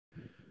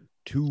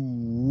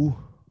to.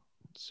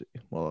 Let's see.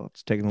 Well,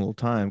 it's taking a little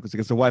time because I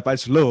guess the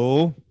Wi-Fi's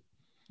slow.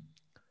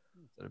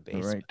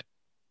 All right.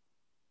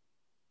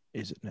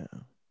 Is it now?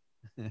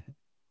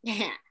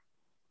 Yeah.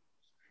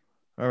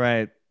 All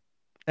right.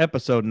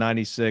 Episode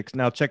 96.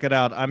 Now check it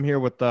out. I'm here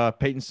with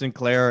Peyton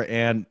Sinclair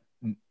and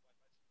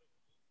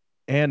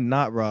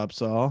not Rob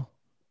Saul.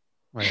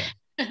 Oh, yeah.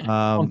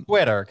 On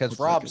Twitter, because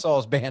Rob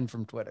Saul's banned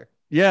from Twitter.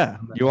 Yeah,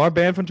 you are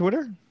banned from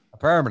Twitter?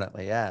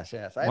 Permanently, yes.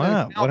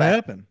 Wow, what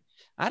happened?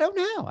 I don't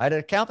know. I had an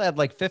account that had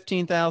like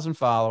 15,000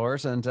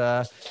 followers, and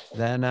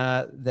then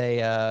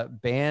they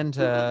banned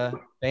that,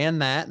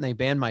 and they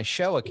banned my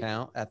show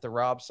account at the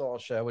Rob Saul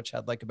Show, which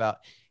had like about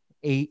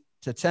 8,000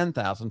 to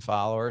 10,000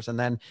 followers, and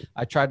then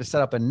I tried to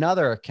set up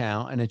another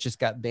account, and it just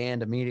got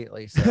banned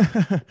immediately. So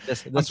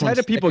I'm tired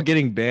of people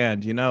getting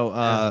banned. You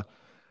know,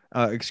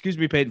 excuse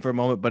me, Peyton, for a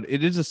moment, but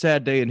it is a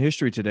sad day in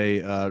history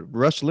today.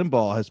 Rush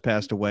Limbaugh has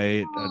passed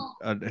away,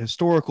 a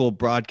historical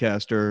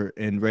broadcaster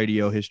in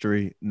radio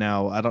history.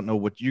 Now, I don't know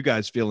what you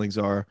guys' feelings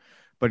are,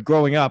 but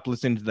growing up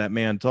listening to that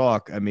man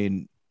talk, I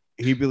mean,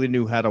 he really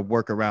knew how to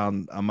work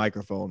around a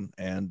microphone,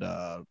 and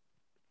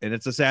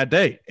it's a sad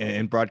day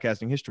in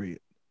broadcasting history.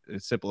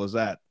 As simple as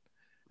that.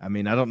 I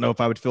mean, I don't know if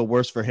I would feel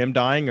worse for him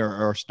dying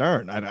or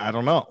Stern. I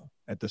don't know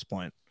at this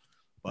point.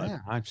 But yeah,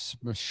 I'm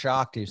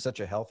shocked. He's such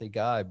a healthy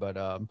guy, but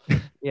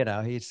you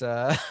know, he's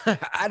I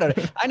don't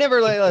know. I never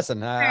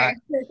listen.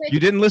 You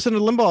didn't listen to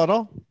Limbaugh at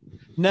all?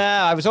 No,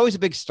 I was always a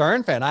big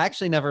Stern fan. I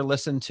actually never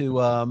listened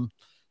to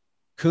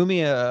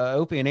Cumia,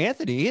 Opie, and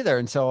Anthony either.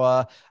 And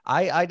so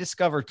I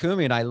discovered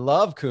Cumia, and I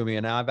love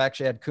Cumia. Now I've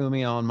actually had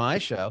Cumia on my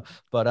show,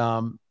 but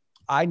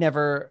I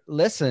never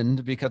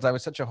listened because I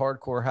was such a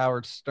hardcore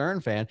Howard Stern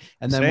fan.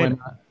 And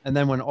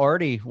then when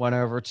Artie went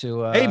over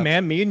to hey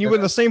man, me and you were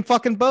in the same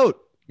fucking boat.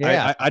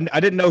 Yeah, I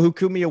didn't know who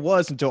Cumia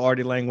was until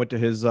Artie Lang went to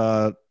his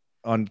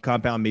on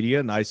Compound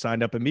Media, and I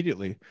signed up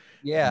immediately.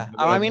 Yeah,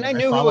 I mean, I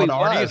knew who he was.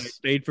 I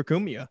stayed for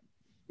Cumia.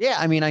 Yeah,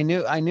 I mean, I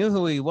knew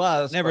who he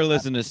was. Never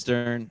listened to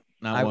Stern,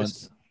 not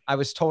once. I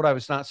was told I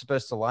was not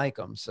supposed to like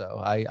him,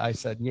 so I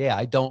said, yeah,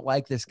 I don't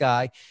like this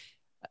guy.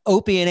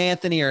 Opie and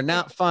Anthony are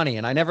not funny,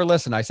 and I never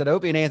listened. I said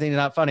Opie and Anthony are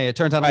not funny. It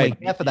turns out only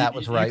half of that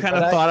was right. You kind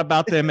of thought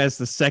about them as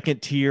the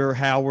second tier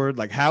Howard.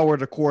 Like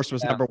Howard, of course,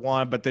 was number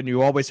one, but then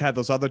you always had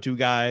those other two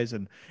guys,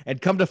 and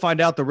come to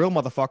find out, the real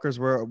motherfuckers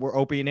were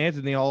Opie and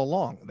Anthony all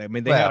along. I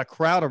mean, they had a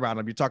crowd around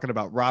them. You're talking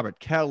about Robert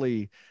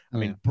Kelly. I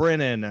mean,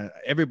 Brennan,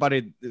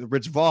 everybody,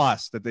 Rich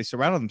Voss that they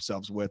surrounded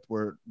themselves with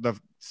were the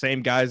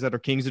same guys that are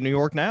kings of New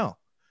York now.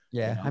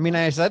 Yeah, I mean,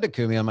 I said to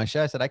Cumia on my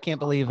show, I said, I can't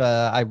believe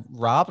I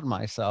robbed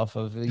myself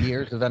of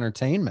years of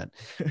entertainment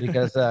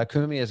because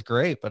Cumia is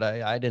great, but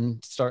I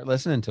didn't start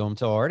listening to him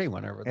until Artie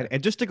went over there.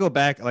 And just to go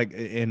back like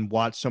and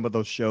watch some of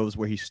those shows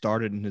where he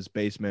started in his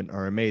basement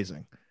are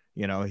amazing.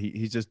 You know,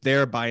 he's just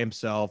there by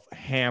himself,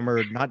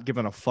 hammered, not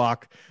giving a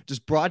fuck,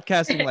 just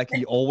broadcasting like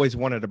he always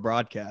wanted to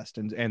broadcast.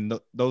 And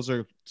those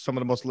are some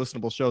of the most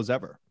listenable shows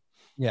ever.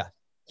 Yeah.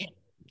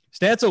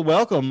 Stanza,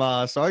 welcome.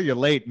 Sorry you're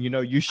late. You know,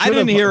 you should. I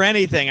didn't hear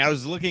anything. I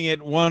was looking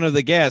at one of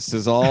the guests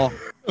is all.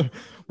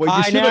 Well,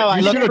 you should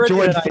have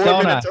joined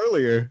 4 minutes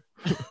earlier.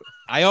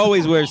 I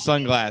always wear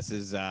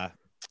sunglasses. I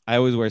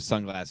always wear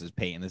sunglasses,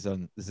 Peyton. This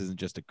isn't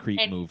just a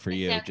creep move for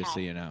you, just so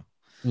you know.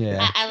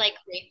 Yeah. I like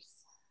creeps.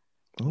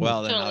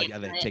 Well, then Totally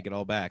I'll take it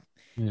all back.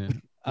 Yeah.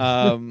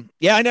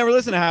 Yeah, I never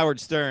listened to Howard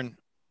Stern.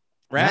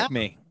 Rack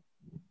me.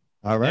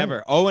 All right.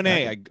 Never.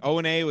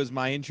 O&A was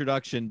my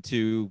introduction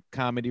to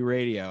comedy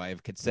radio. I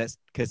have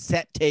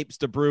cassette tapes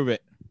to prove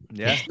it.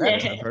 Yeah,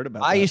 I've heard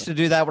about I that. used to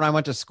do that when I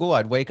went to school.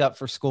 I'd wake up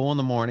for school in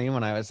the morning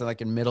when I was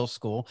like in middle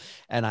school,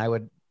 and I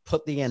would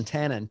put the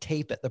antenna and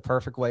tape it the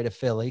perfect way to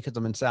Philly because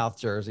I'm in South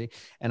Jersey,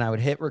 and I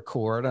would hit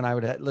record, and I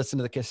would listen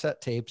to the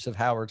cassette tapes of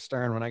Howard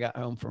Stern when I got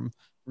home from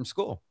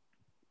school.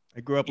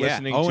 I grew up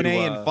listening O&A to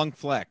and Funk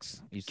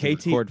Flex. I used to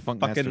record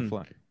Funk Master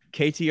Flex.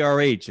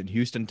 KTRH in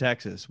Houston,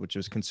 Texas, which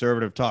was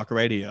conservative talk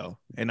radio.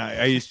 And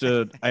I used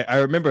to, I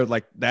remember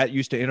like that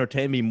used to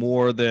entertain me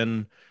more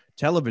than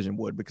television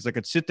would, because I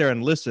could sit there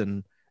and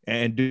listen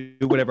and do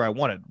whatever I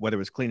wanted, whether it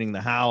was cleaning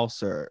the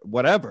house or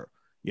whatever.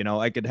 You know,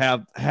 I could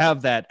have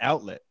that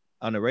outlet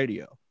on the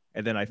radio.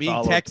 And then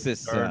being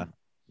Texas,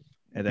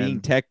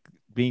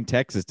 being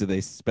Texas, do they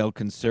spell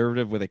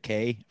conservative with a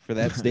K for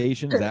that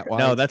station? Is that why?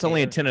 No, that's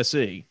only in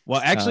Tennessee. Well,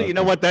 actually, you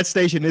know what? That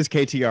station is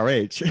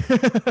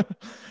KTRH.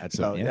 That's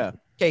so, yeah.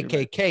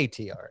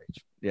 KKKTRH.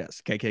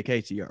 Yes,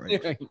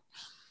 KKKTRH.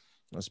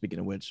 Well, speaking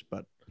of which,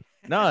 but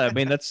no, I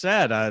mean, that's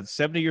sad.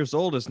 70 years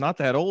old is not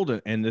that old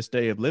in this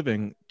day of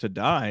living to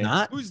die.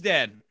 Not? Who's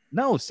dead?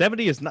 No,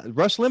 70 is not.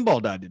 Rush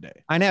Limbaugh died today.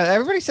 I know.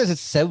 Everybody says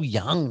it's so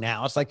young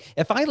now. It's like,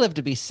 if I live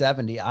to be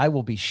 70, I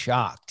will be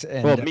shocked.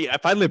 And, well,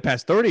 if I live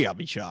past 30, I'll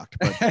be shocked.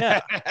 But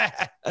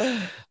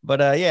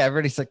yeah, yeah,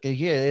 everybody's like,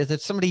 yeah,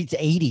 if somebody's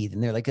 80,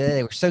 then they're like,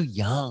 they were so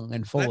young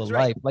and full of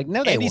life. Like,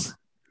 no, they weren't.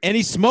 And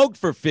he smoked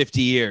for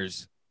 50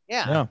 years.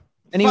 Yeah.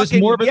 And he was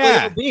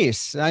morbidly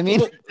obese. I mean,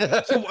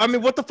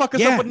 what the fuck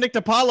is up with Nick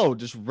DiPaolo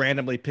just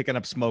randomly picking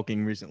up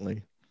smoking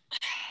recently?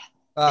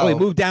 Oh, he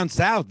moved down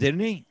south,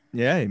 didn't he?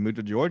 Yeah, he moved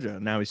to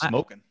Georgia. Now he's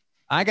smoking.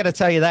 I got to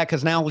tell you that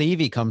because now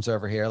Levy comes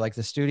over here, like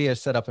the studio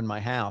set up in my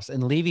house,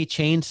 and Levy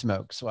chain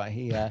smokes while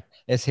he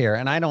is here.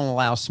 And I don't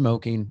allow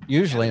smoking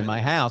usually in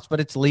my house, but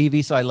it's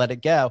Levy, so I let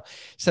it go.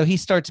 So he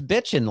starts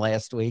bitching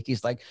last week.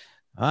 He's like,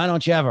 why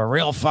don't you have a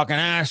real fucking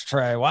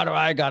ashtray? Why do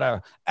I got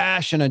a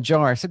ash in a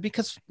jar? I said,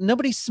 because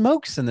nobody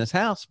smokes in this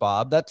house,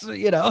 Bob. That's,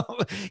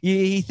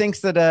 he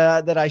thinks that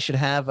that I should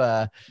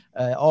have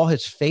all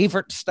his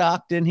favorite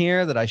stocked in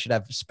here, that I should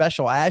have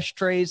special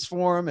ashtrays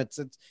for him.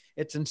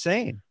 It's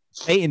insane.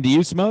 Peyton, do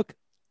you smoke?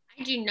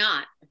 I do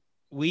not.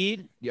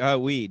 Weed?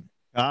 Weed.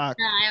 No, I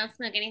don't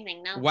smoke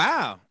anything. No.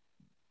 Wow.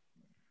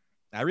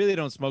 I really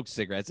don't smoke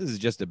cigarettes. This is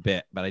just a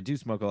bit, but I do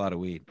smoke a lot of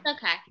weed. It's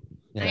okay.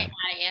 Yeah. I ain't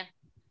mad at you.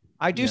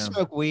 I do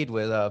smoke weed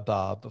with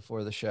Bob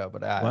before the show,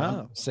 but I'm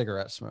a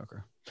cigarette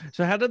smoker.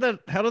 So how did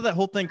that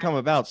whole thing come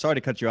about? Sorry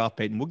to cut you off,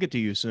 Peyton. We'll get to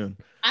you soon.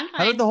 I'm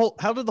fine.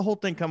 How did the whole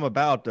thing come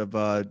about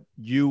of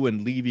you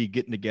and Levy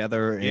getting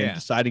together and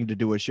deciding to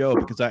do a show?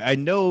 Because I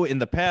know in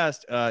the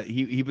past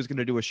he was going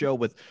to do a show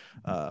with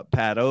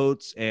Pat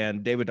Oates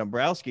and David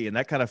Dombrowski, and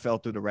that kind of fell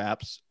through the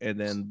wraps. And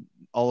then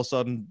all of a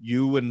sudden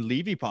you and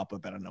Levy pop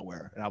up out of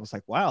nowhere, and I was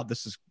like, wow,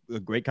 this is a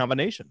great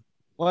combination.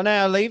 Well,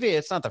 now Levy,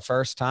 it's not the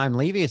first time.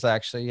 Levy is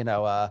actually,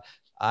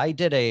 I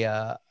did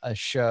a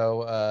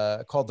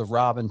show called the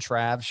Rob and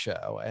Trav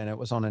Show, and it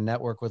was on a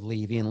network with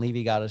Levy, and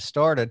Levy got us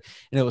started,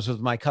 and it was with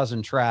my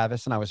cousin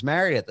Travis, and I was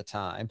married at the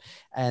time.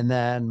 And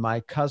then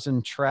my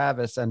cousin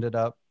Travis ended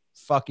up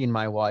fucking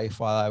my wife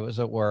while I was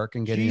at work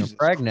and getting her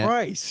pregnant.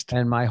 Christ.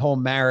 And my whole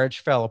marriage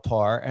fell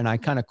apart, and I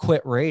kind of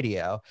quit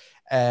radio.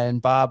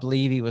 And Bob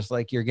Levy was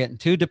like, "You're getting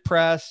too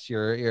depressed.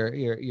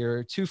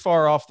 You're too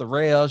far off the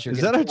rails."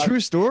 Is that a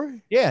true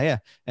story? Yeah.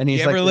 And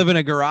he's you like, ever live in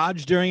a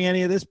garage during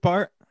any of this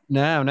part?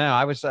 No.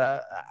 I was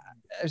there.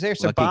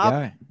 So Lucky Bob,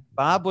 guy.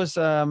 Bob was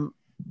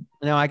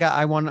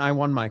I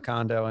won my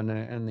condo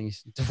and the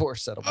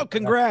divorce settlement. Oh,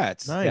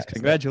 congrats! Nice, Yeah,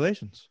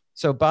 congratulations.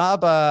 So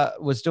Bob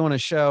was doing a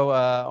show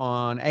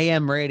on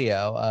AM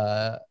radio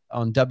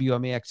on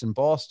WMEX in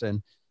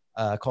Boston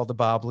called the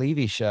Bob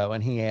Levy Show,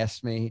 and he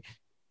asked me.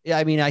 Yeah,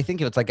 I mean, I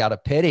think it was like out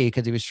of pity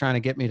because he was trying to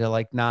get me to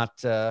like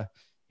not.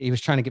 He was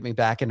trying to get me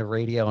back into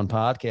radio and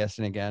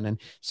podcasting again,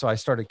 and so I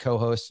started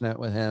co-hosting it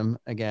with him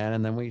again.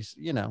 And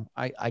then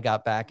I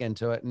got back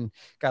into it and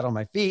got on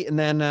my feet, and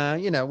then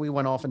we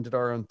went off and did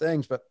our own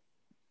things. But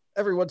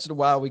every once in a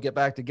while, we get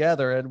back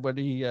together, and when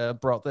he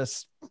brought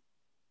this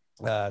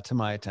to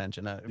my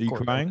attention, are you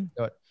crying?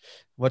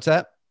 What's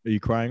that? Are you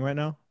crying right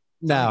now?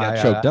 No, I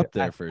got choked up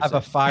there for a I have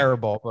a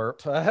fireball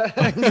burp.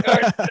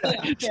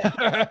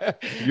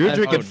 You're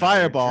drinking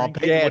Fireball.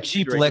 Yeah,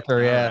 cheap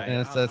liquor.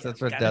 Yeah, that's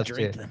what it does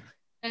too.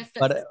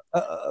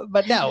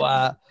 But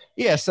no,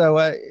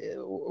 so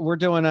we're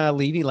doing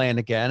Levy Land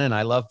again, and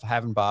I love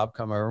having Bob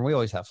come over, and we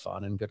always have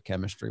fun and good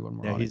chemistry when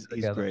we're on he's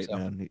together. He's great,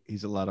 man.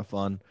 He's a lot of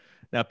fun.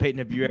 Now, Peyton,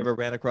 have you ever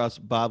ran across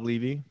Bob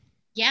Levy?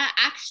 Yeah,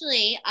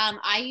 actually,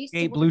 I used to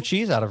ate blue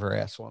cheese out of her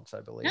ass once, I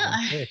believe. No.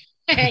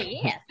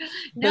 Yeah.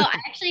 No, I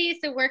actually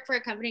used to work for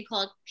a company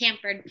called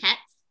Pampered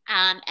Pets.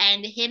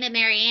 And him and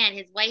Marianne,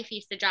 his wife,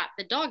 used to drop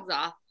the dogs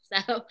off.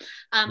 So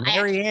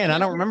Marianne, I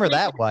don't remember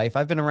that wife.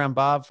 I've been around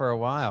Bob for a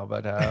while,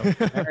 but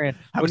Marianne,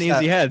 how many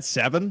has he had?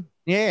 7?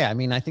 Yeah, I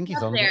mean, I think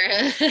he's on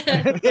there.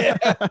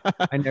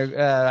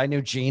 I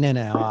know Gina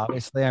now.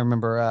 Obviously, I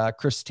remember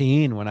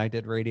Christine when I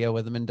did radio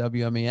with him in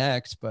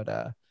WMEX, but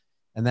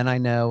and then I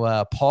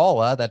know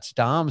Paula. That's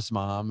Dom's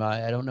mom.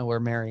 I don't know where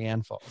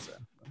Marianne falls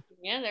in.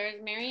 Yeah,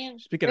 there's Marianne.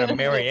 Speaking of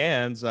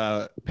Marianne's,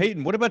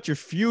 Peyton, what about your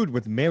feud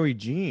with Mary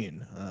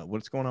Jean?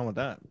 What's going on with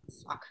that?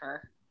 Fuck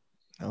her.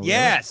 Oh,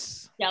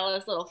 Yes.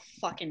 Jealous little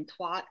fucking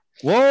twat.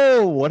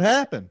 Whoa, what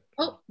happened?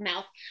 Oh,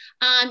 mouth.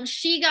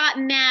 She got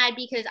mad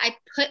because I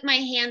put my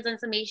hands on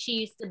somebody she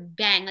used to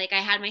bang. Like I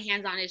had my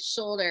hands on his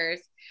shoulders.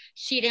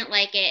 She didn't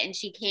like it, and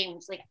she came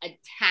to like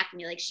attack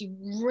me. Like she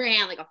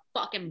ran like a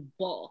fucking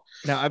bull.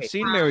 Now I've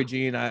seen Mary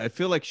Jean. I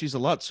feel like she's a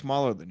lot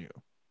smaller than you.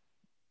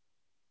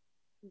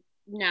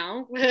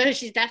 No,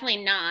 she's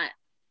definitely not.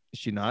 Is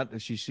she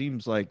not? She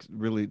seems like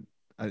really.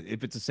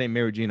 If it's the same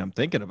Mary Jean I'm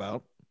thinking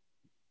about.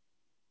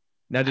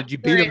 Now, did you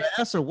beat her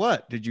ass or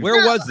what? Did you?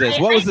 Where was this?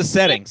 What was the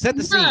setting? Set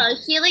the scene. No,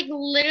 she like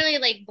literally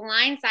like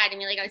blindsided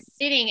me. Like I was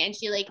sitting, and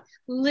she like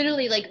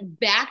literally like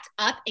backed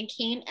up and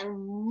came and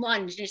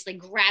lunged and just like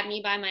grabbed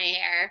me by my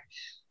hair.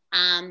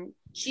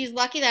 She's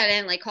lucky that I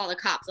didn't like call the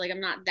cops. Like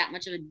I'm not that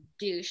much of a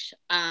douche.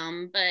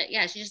 But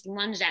yeah, she just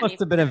lunged at me. Must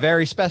have been a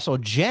very special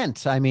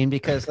gent. I mean,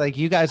 because like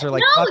you guys are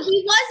like, no,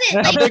 he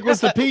wasn't. How Like, big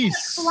was the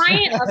piece?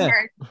 Client of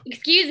her.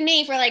 Excuse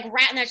me for like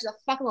ratting that she's a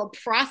fucking little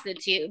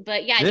prostitute.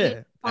 But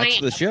yeah.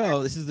 That's the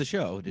show. This is the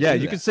show. Yeah,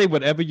 you can say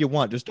whatever you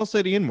want. Just don't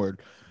say the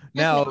N-word.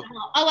 Now,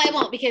 I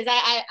won't because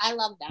I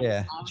love them.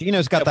 Yeah, so.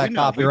 Gino's got that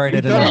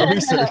copyrighted. We've done our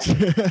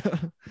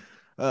research.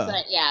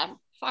 But yeah,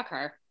 fuck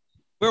her.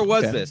 Where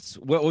was this?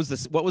 What was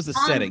this? What was the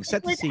setting?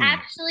 Set the scene.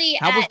 Actually,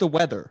 how was the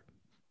weather?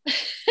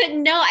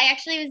 No, I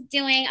actually was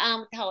doing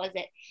what the hell was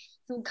it?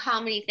 Some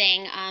comedy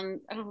thing. I don't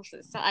know if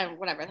it's,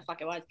 whatever the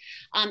fuck it was.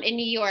 In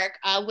New York,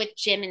 with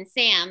Jim and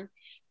Sam,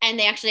 and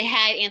they actually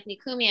had Anthony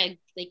Cumia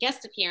like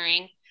guest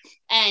appearing.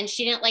 and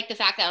she didn't like the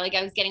fact that like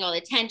I was getting all the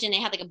attention. They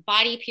had like a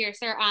body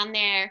piercer on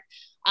there.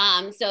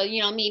 So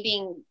me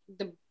being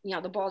the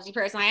the ballsy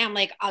person I am,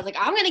 like I was like,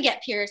 I'm gonna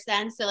get pierced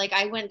then. So like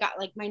I went and got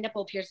like my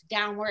nipple pierced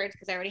downwards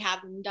because I already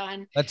have them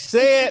done. Let's see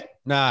it.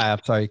 Nah, I'm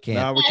sorry, you can't.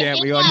 No, we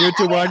can't. We on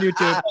YouTube. We're on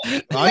YouTube.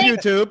 On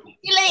YouTube.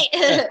 Too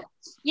late.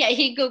 Yeah,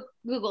 he go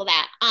Google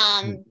that.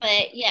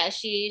 But yeah,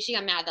 she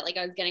got mad that like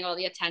I was getting all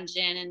the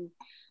attention and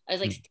I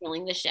was like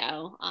stealing the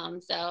show.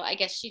 So I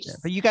guess she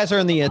just. But you guys are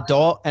in the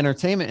adult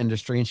entertainment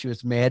industry, and she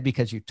was mad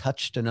because you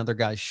touched another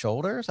guy's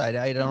shoulders. I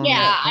don't. Yeah,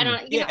 know. I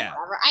don't. Yeah. Whatever.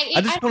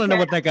 I just want to know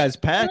what that guy's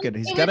packing.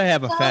 He's got to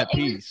have a fat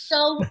piece.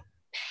 So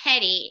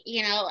petty,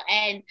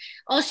 and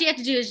all she had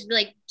to do is be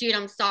like, dude,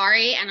 I'm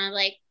sorry. And I'm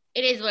like,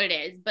 it is what it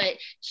is. But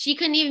she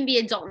couldn't even be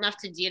adult enough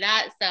to do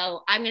that.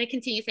 So I'm going to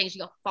continue saying she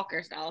go fuck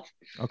herself.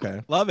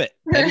 Okay. Love it.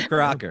 Petty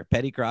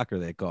Crocker,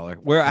 they call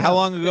her. How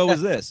long ago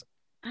was this?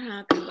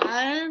 I don't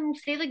know,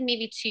 say like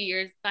maybe 2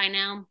 years by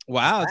now.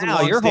 Wow, it's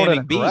Wow, you're holding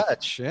a beef.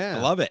 grudge. Yeah. I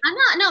love it.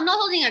 I'm not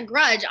holding a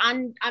grudge.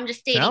 I'm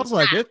just stating. Sounds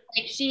like it.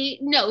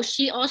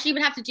 Like all she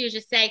would have to do is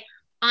just say,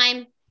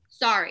 I'm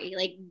sorry.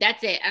 Like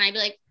that's it. And I'd be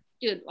like,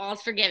 dude,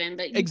 all's forgiven.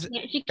 But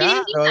she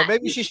can't do that.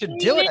 Maybe she should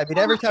do it. I mean,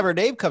 every time her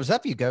name comes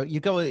up, you go.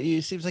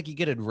 It seems like you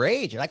get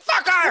enraged. You're like,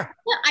 fuck her.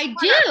 Yeah, I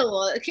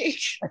do.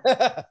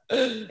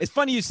 It's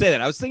funny you say that.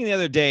 I was thinking the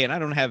other day, and I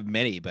don't have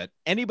many, but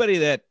anybody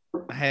that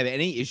I have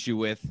any issue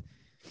with,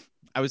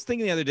 I was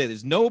thinking the other day,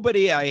 there's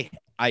nobody I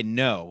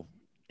know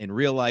in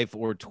real life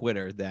or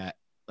Twitter that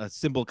a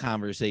simple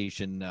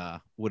conversation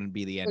wouldn't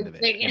be the end of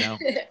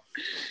it.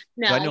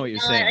 No, so I know what you're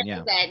saying.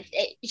 Like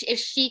if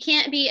she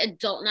can't be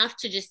adult enough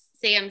to just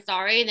say I'm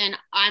sorry, then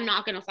I'm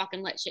not gonna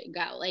fucking let shit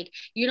go. Like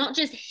you don't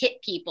just hit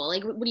people.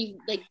 Like what do you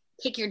like?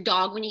 Kick your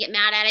dog when you get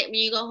mad at it when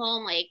you go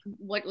home? Like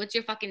what's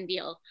your fucking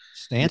deal?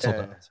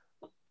 Stancil does.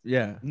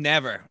 Yeah.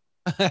 Never.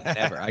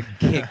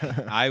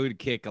 I would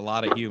kick a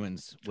lot of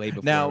humans way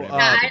before. Now,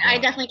 I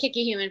definitely kick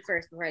a human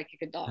first before I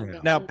kick a dog. Yeah.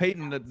 Now,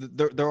 Peyton,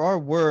 there are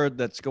word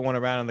that's going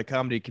around in the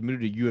comedy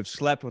community. You have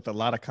slept with a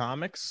lot of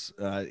comics.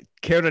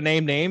 Care to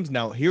name names?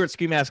 Now, here at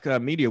Ski Mask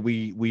Media,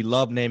 we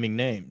love naming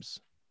names.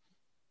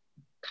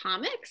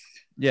 Comics?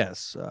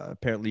 Yes.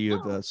 Apparently,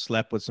 you've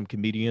slept with some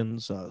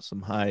comedians,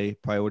 some high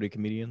priority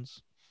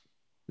comedians.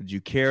 Would you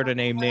care to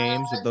name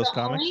names of those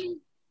comics?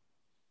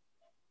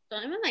 The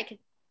only one I could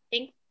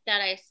think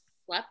that I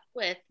slept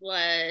with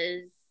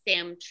was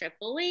Sam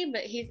Tripoli,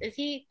 but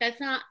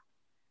that's not.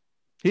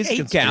 He's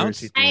he counts.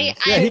 He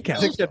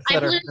counts.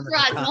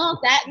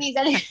 That means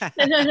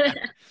anything.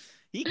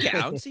 He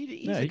counts.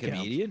 He's a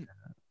comedian.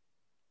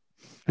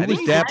 Who was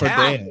Dapper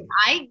Dan?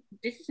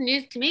 This is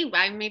news to me.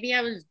 Maybe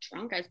I was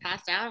drunk. I was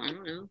passed out. I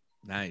don't know.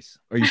 Nice.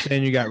 Are you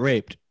saying you got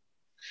raped?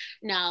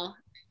 No.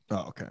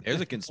 Oh, okay.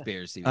 There's a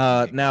conspiracy.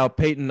 Now,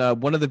 Peyton,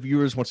 one of the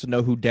viewers wants to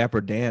know who Dapper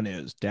Dan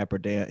is. Dapper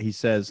Dan. He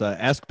says,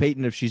 ask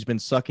Peyton if she's been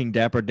sucking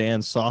Dapper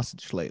Dan's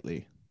sausage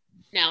lately.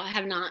 No, I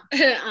have not.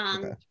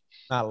 Okay.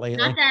 Not lately.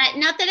 Not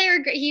that I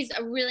regret. He's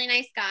a really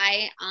nice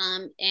guy.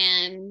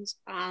 And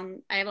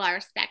I have a lot of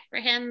respect for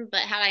him. But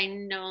had I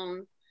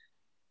known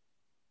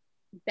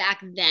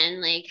back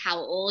then, like how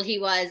old he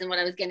was and what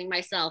I was getting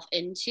myself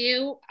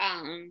into,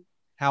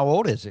 How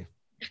old is he?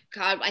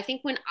 God, I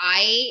think when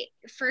I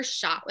first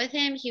shot with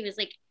him, he was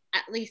like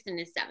at least in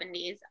his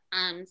 70s.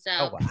 So,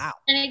 Oh wow.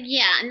 and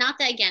not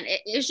that again.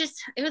 It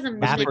was a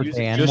Dapper movie.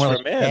 Dan, just more for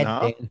like men, Ed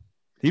huh? Dan.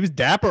 He was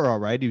dapper, all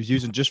right. He was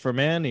using just for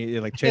men. He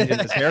like changing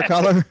his hair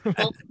color.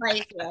 Old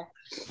Spice, yeah.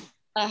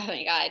 Oh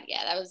my God,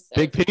 yeah, that was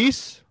Big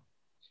piece.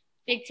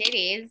 big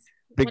titties.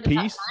 Big What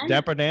about piece. mine?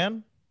 Dapper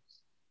Dan.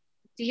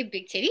 Do you have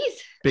big titties?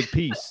 Big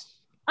piece.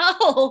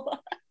 Oh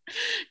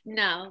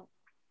no.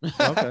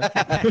 Okay.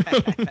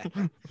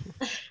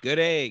 Good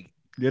egg.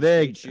 Good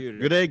egg. Straight shooter.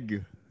 Good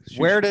egg.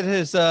 Where did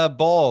his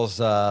balls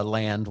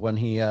land when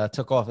he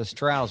took off his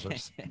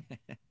trousers?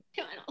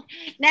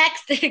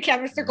 Next,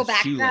 can we circle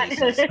back?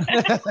 Shoelaces.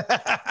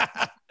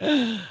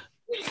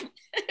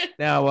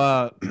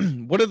 Now,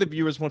 one of the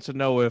viewers wants to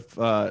know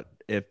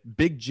if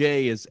Big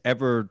J has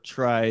ever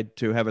tried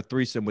to have a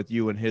threesome with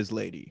you and his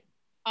lady.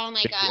 Oh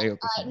my Big J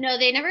God. No,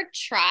 they never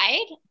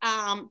tried.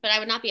 But I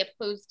would not be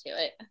opposed to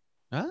it.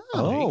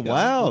 Oh,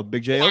 wow.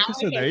 Big J Yeah,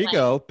 Okerson. There okay, you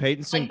go.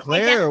 Peyton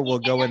Sinclair will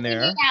go in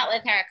there. I out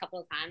with her a couple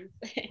of times.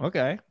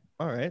 Okay.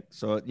 All right.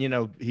 So,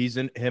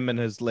 him and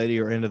his lady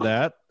are into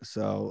that.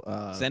 So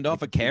Send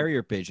off a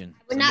carrier pigeon.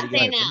 I would not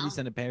say no. Somebody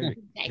send a carrier.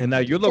 And now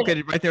you're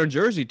located right there in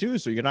Jersey too,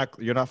 so you're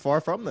not far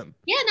from them.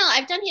 Yeah, no,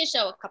 I've done his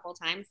show a couple of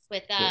times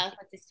with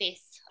what's his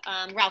face,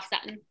 Ralph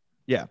Sutton.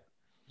 Yeah.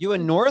 You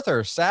in North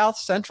or South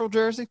Central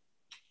Jersey?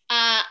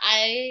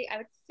 I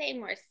would say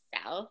more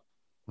south.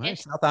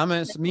 Nice.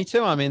 South. Me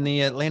too. I'm in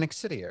the Atlantic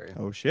City area.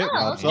 Oh shit.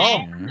 Oh, That's okay.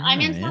 all.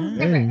 I'm in Tom's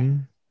River.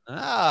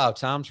 Oh,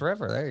 Tom's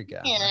River. There you go.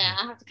 Yeah,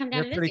 I'll have to come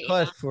down You're and pretty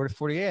visit. close.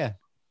 40, yeah.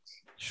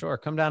 Sure.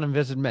 Come down and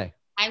visit me.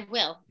 I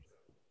will.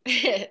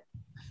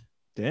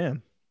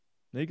 Damn.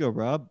 There you go,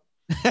 Rob.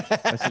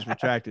 That's just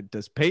retracted.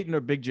 Does Peyton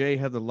or Big J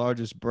have the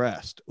largest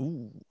breast?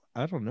 Ooh,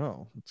 I don't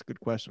know. That's a good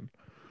question.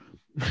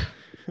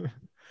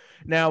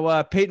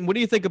 Now, Peyton, what do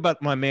you think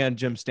about my man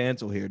Jim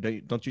Stansel here?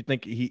 Don't you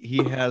think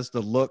he has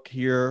the look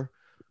here?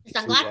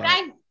 Sunglass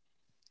guy.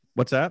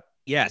 What's that?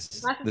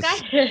 Yes.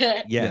 Sunglasses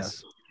guy.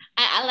 Yes.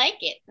 I like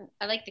it.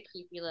 I like the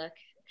creepy look.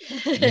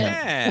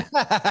 Yeah.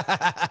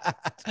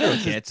 Still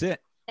gets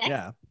it.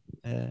 Yeah.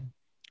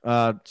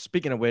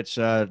 Speaking of which,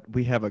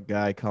 we have a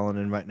guy calling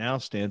in right now,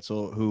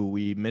 Stansel, who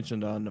we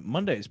mentioned on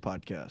Monday's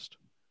podcast,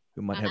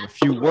 who might have a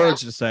few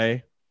words to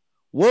say.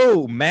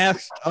 Whoa,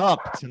 masked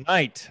up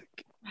tonight.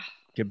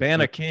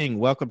 Cabana King,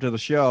 welcome to the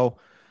show.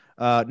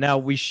 Now,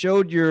 we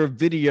showed your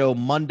video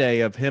Monday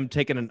of him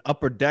taking an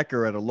upper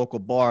decker at a local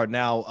bar.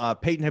 Now,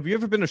 Peyton, have you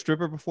ever been a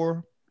stripper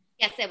before?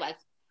 Yes, it was.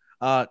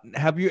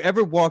 Have you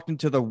ever walked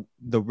into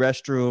the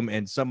restroom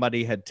and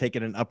somebody had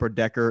taken an upper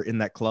decker in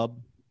that club?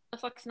 The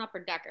fuck's an upper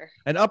decker?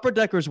 An upper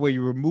decker is where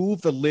you remove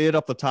the lid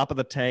off the top of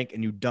the tank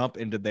and you dump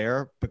into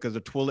there because the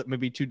toilet may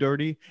be too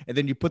dirty, and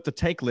then you put the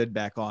tank lid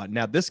back on.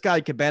 Now, this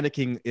guy, Cabana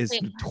King, is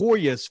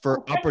notorious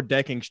for upper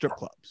decking strip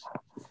clubs.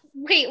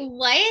 Wait,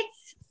 what?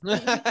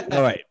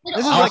 All right. This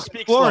is like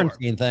a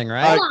Florentine thing,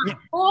 right?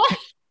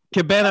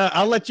 Cabana,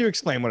 I'll let you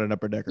explain what an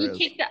upper decker is.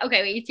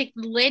 You take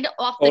the lid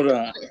off the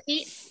toilet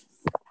seat.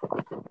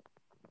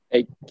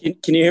 Hey,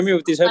 can you hear me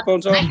with these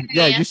headphones on?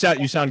 Yeah, you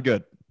sound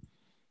good.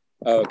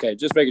 Oh, okay,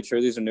 just making sure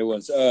these are new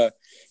ones.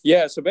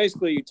 Yeah, so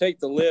basically you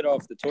take the lid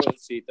off the toilet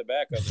seat, the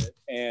back of it,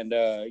 and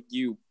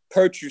you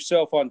perch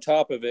yourself on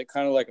top of it,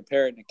 kind of like a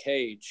parrot in a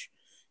cage.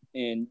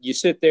 And you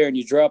sit there and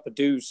you drop a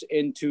deuce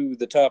into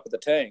the top of the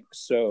tank.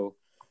 So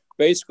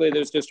basically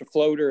there's just a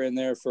floater in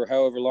there for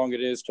however long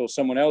it is till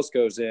someone else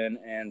goes in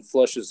and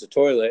flushes the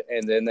toilet,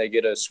 and then they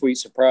get a sweet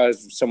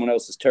surprise of someone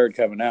else's turd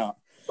coming out.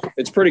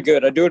 It's pretty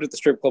good. I do it at the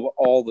strip club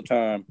all the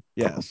time.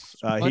 Yes.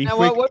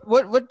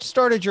 What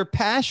started your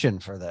passion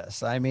for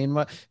this? I mean,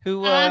 hold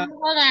on.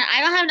 I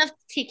don't have enough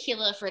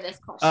tequila for this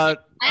question.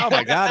 Oh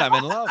my God, I'm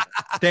in love.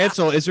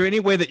 Stansel, is there any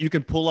way that you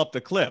can pull up the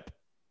clip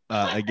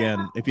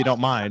again, if you don't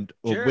mind,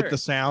 Sure. with the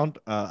sound?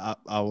 I'll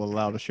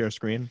allow to share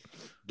screen.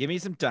 Give me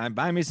some time.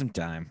 Buy me some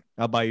time.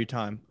 I'll buy you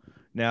time.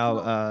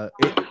 Now,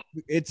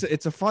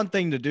 it's a fun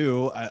thing to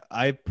do.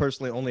 I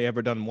personally only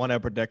ever done one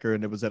upper decker,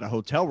 and it was at a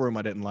hotel room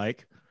I didn't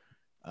like.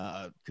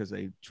 Because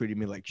they treated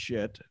me like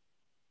shit.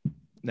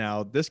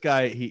 Now, this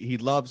guy, he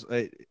loves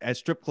at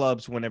strip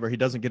clubs whenever he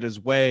doesn't get his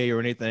way or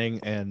anything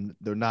and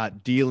they're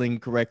not dealing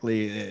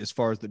correctly as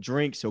far as the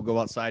drinks, he'll go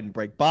outside and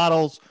break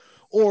bottles,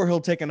 or he'll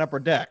take an upper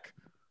deck.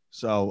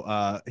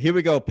 So here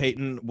we go,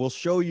 Peyton. We'll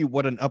show you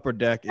what an upper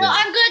deck is. No,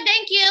 I'm good.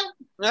 Thank you.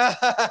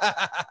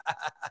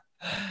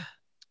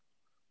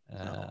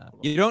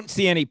 You don't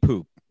see any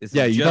poop.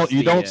 You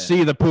don't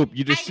see the poop.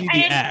 You just see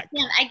the act.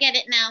 I get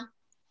it now.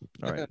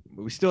 All right,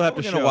 but we still have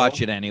to We're gonna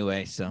watch it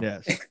anyway. So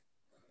yes,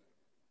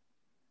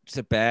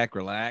 sit back,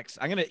 relax.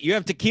 You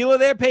have tequila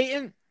there,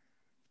 Peyton?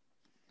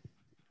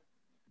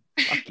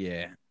 Fuck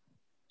yeah.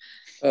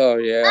 Oh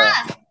yeah.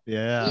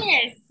 Yeah.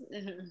 Yes.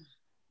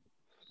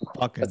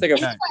 Fucking I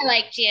think I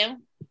liked you.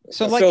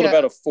 So I filled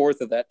about a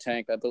fourth of that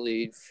tank, I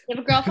believe. You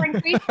have a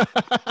girlfriend, Chris?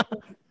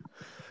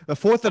 A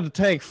fourth of the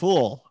tank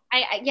full.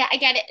 I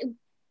get it.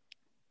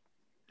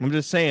 I'm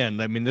just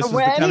saying. I mean, this is the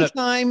kind of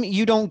time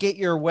you don't get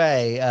your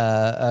way,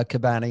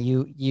 Cabana.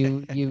 You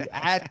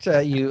act,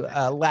 you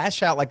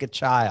lash out like a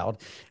child,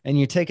 and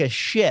you take a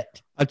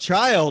shit. A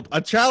child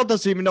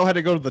doesn't even know how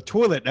to go to the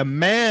toilet. A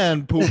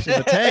man poops in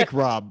the tank,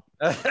 Rob.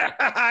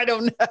 I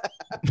don't know.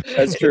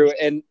 That's true,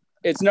 and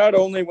it's not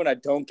only when I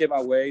don't get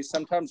my way.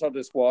 Sometimes I'll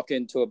just walk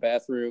into a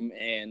bathroom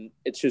and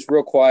it's just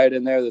real quiet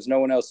in there. There's no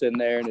one else in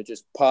there, and it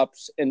just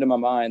pops into my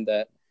mind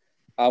that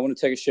I want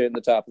to take a shit in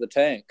the top of the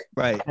tank.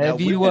 Right.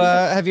 Have you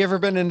ever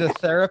been into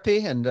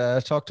therapy and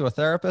talked to a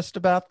therapist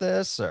about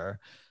this, or?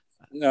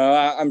 No,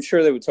 I'm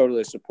sure they would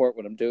totally support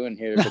what I'm doing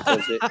here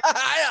because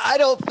I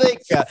don't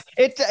think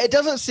it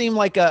doesn't seem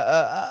like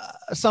a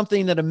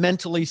something that a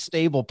mentally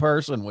stable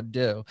person would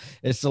do.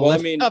 Is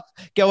to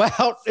go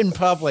out in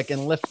public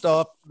and lift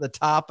up the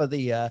top of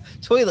the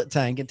toilet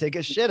tank and take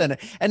a shit in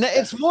it, and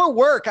it's more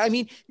work. I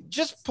mean,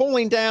 just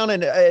pulling down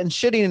and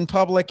shitting in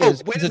public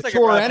is a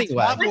chore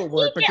anyway. It's more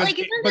work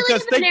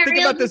because think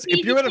about this: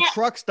 if you're at a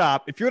truck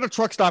stop, and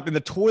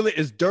the toilet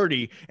is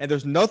dirty and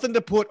there's nothing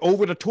to put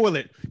over the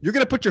toilet, you're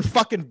gonna put your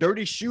fucking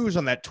dirty shoes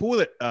on that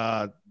toilet,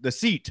 the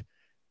seat,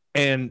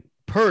 and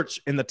perch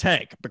in the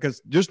tank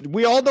because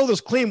we all know there's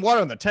clean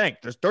water in the tank.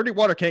 There's dirty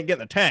water can't get in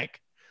the tank,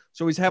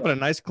 so he's having a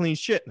nice clean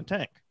shit in the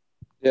tank.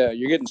 Yeah,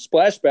 you're getting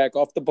splashback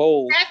off the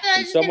bowl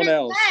from someone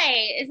else.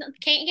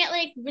 Can't you get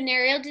like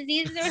venereal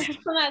diseases or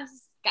something?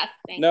 That's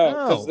disgusting. No,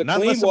 because the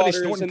clean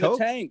water is in the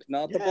tank,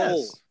 not the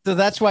bowl. So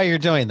that's why you're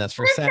doing this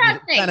for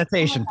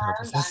sanitation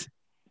purposes.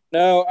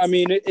 No, I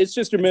mean it's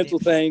just a mental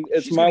thing.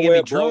 It's my way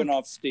of blowing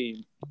off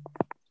steam.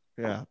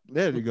 Yeah,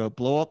 there you go.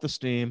 Blow off the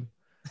steam.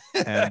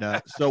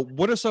 And so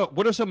what are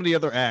some of the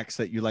other acts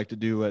that you like to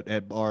do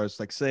at bars?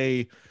 Like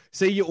say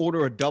you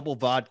order a double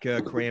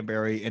vodka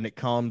cranberry and it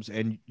comes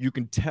and you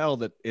can tell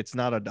that it's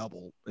not a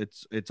double.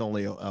 It's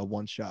only a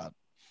one shot.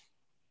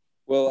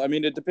 Well, I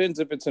mean, it depends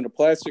if it's in a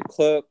plastic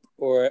cup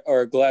or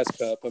a glass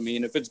cup. I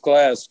mean, if it's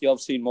glass, y'all have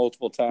seen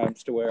multiple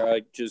times to where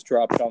I just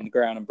drop it on the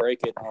ground and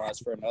break it and I'll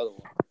ask for another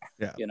one.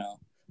 Yeah. You know,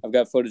 I've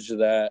got footage of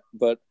that.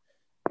 But,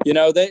 you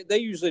know, they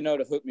usually know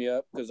to hook me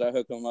up because I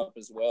hook them up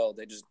as well.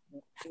 They just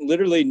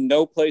literally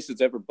no place has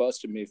ever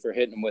busted me for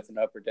hitting them with an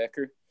upper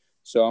decker.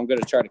 So I'm going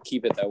to try to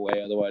keep it that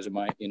way. Otherwise, it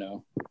might, you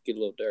know, get a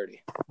little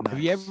dirty.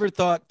 Have you ever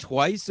thought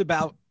twice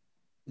about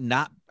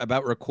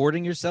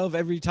recording yourself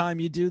every time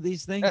you do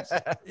these things?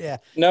 Yeah.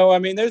 No, I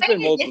mean, there's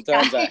been multiple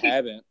times I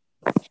haven't,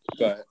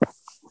 but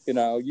you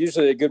know,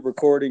 usually a good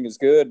recording is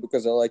good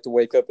because I like to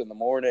wake up in the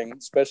morning,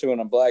 especially when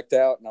I'm blacked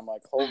out and I'm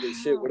like, holy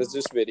shit, what is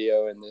this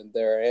video? And then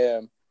there I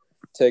am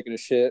taking a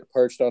shit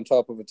perched on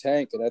top of a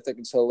tank. And I think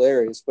it's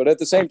hilarious. But at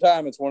the same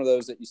time, it's one of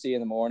those that you see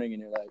in the morning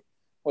and you're like,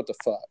 what the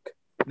fuck?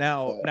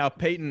 Now,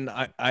 Peyton,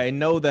 I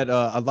know that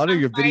a lot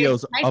of your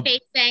videos. My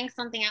face saying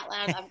something out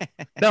loud.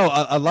 No,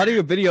 a lot of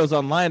your videos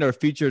online are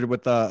featured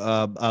with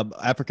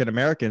African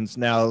Americans.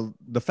 Now,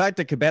 the fact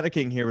that Cabana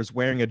King here is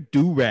wearing a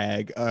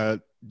do-rag,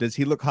 does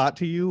he look hot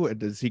to you?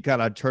 Does he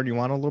kind of turn you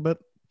on a little bit?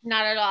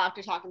 Not at all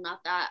after talking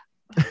about that.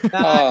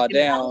 Oh,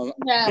 damn.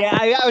 Yeah,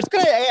 I was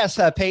going to ask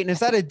Peyton, is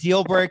that a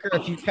deal breaker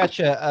if you catch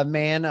a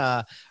man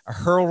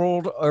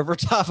hurled over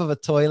top of a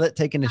toilet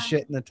taking a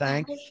shit in the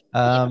tank? Is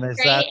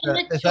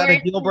that a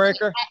deal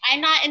breaker?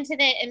 I'm not into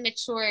the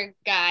immature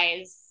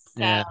guys. So.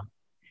 Yeah.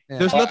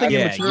 There's nothing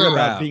immature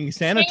about being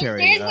sanitary.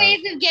 There's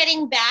ways of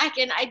getting back,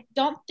 and I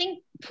don't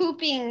think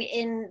pooping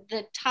in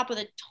the top of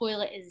the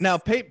toilet is. Now,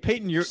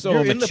 Peyton, you're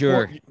in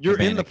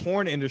the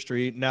porn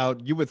industry. Now,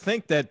 you would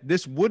think that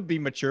this would be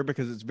mature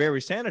because it's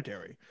very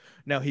sanitary.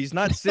 Now, he's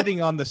not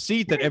sitting on the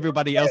seat that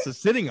everybody else is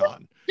sitting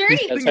on.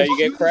 That's how you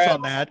get crabs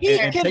on that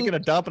and taking a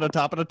dump at the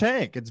top of the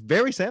tank. It's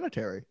very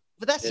sanitary.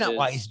 But that's not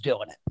why he's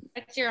doing it.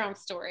 That's your own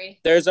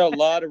story. There's a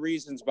lot of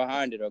reasons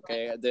behind it,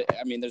 okay?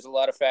 I mean, there's a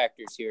lot of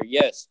factors here.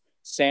 Yes,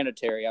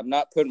 sanitary. I'm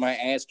not putting my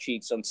ass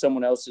cheeks on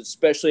someone else's,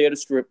 especially at a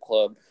strip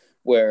club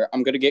where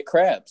I'm going to get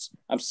crabs.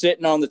 I'm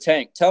sitting on the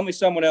tank. Tell me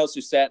someone else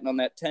who's sitting on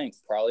that tank.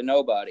 Probably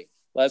nobody.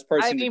 Last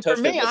person to touch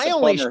it was I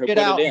only shit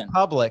out in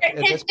public,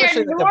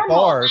 especially at the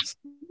bars.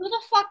 Who the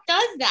fuck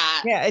does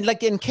that? Yeah, and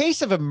like in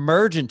case of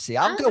emergency,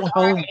 I'll go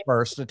home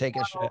first to take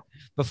a shit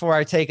before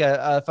I take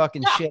a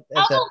fucking shit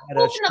at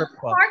a strip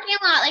club. Parking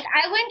lot. Like,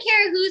 I wouldn't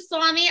care who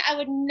saw me. I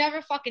would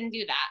never fucking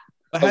do that.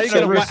 How are you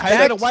gonna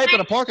wipe in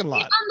a parking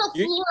lot? On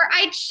the floor.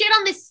 I'd shit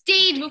on the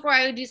stage before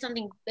I would do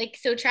something like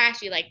so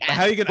trashy like that.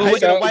 How are you gonna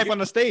wipe on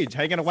the stage?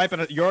 How are you gonna wipe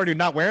you're already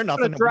not wearing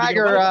nothing. Drag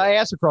her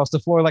ass across the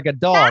floor like a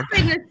dog.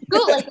 Like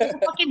the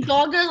fucking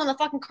dog does on the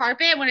fucking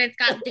carpet when it's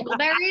got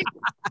dingleberries.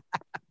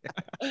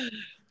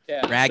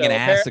 Yeah, dragging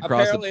ass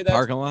across the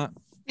parking lot.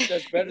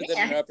 That's better than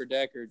an upper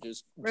decker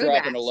just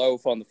dropping a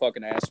loaf on the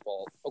fucking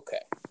asphalt.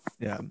 Okay.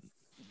 Yeah.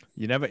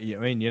 You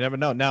never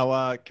know.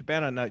 Now,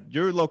 Cabana,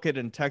 you're located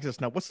in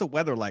Texas. Now, what's the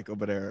weather like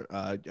over there?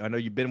 I know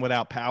you've been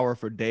without power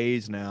for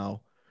days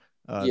now.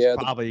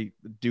 It's probably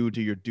due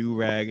to your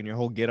do-rag and your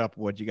whole get-up,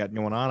 what you got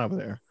going on over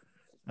there.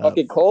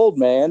 Fucking cold,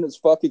 man. It's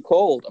fucking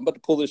cold. I'm about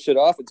to pull this shit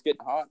off. It's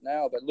getting hot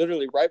now. But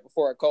literally right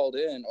before I called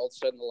in, all of a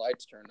sudden the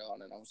lights turned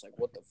on, and I was like,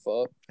 what the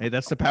fuck? Hey,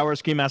 that's the power of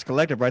Ski Mask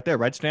Collective right there,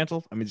 right,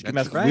 Stancil? I mean, Ski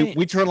Mask, right.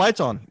 we turn lights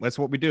on. That's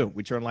what we do.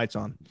 We turn lights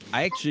on.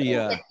 I actually...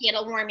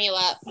 it'll warm you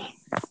up.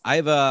 I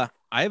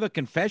have a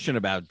confession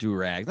about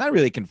do-rags. Not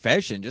really a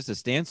confession, just a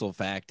Stancil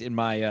fact. In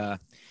my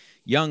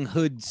young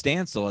hood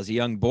Stancil, as a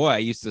young boy, I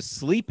used to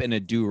sleep in a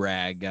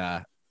do-rag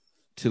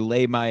to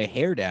lay my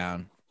hair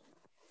down.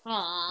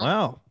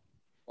 Aww.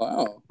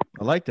 Wow.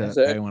 I like that.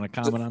 I want to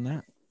comment on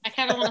that. I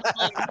kind of want to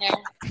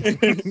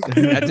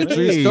there. That's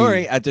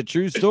a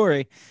true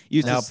story.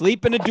 Used to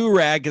sleep in a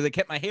do-rag because it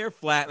kept my hair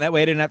flat. That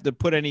way I didn't have to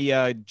put any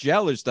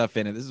gel or stuff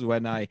in it. This is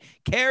when I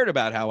cared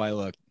about how I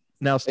looked.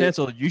 Now,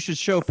 Stancil, you should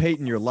show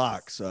Peyton your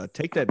locks.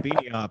 Take that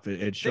beanie off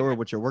and show her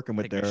what you're working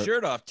with there. Take your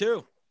shirt off,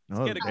 too.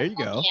 Oh, there you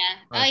go. Yeah.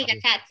 Oh, you got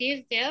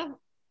tattoos, too?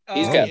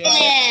 He's got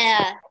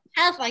yeah.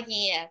 Hell fucking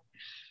yeah.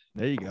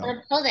 There you go.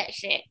 Pull that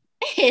shit.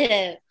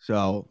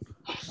 So,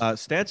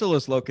 Stancil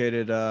is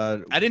located.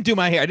 I didn't do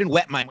my hair. I didn't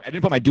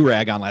put my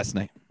do-rag on last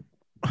night.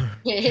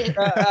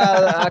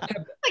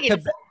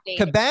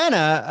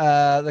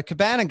 Cabana, the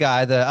Cabana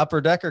guy, the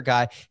upper decker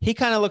guy, he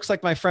kind of looks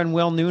like my friend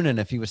Will Noonan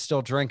if he was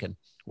still drinking.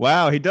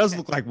 Wow, he does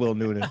look like Will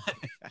Noonan.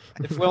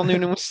 If Will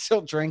Noonan was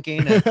still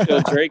drinking, is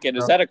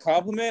that a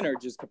compliment or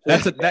just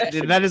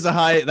that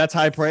is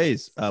high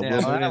praise? Will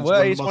Noonan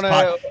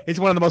he's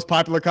one of the most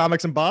popular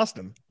comics in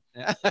Boston.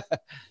 Yeah.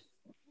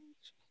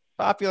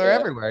 Popular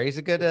everywhere. He's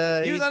a good.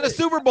 He was on a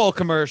Super Bowl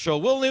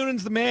commercial. Will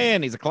Noonan's the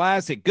man. He's a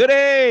classic. Good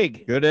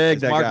egg. Good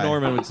egg. As Mark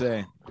Norman would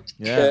say.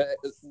 Yeah,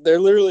 they're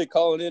literally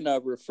calling in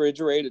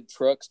refrigerated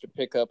trucks to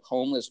pick up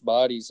homeless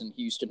bodies in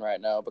Houston right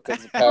now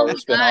because the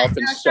power's been off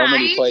in so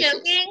many places.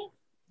 Joking?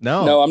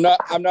 No, I'm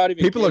not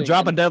even. People are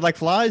dropping dead like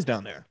flies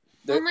down there.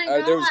 Oh my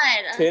God! There was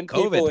 10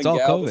 people in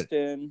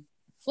Galveston.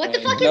 What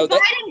the fuck is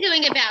Biden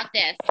doing about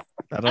this?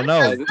 I don't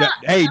know.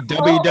 Hey,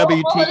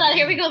 WWT. Hold on,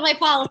 here we go with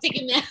my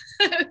politicking now.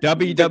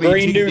 WWT.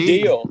 Green New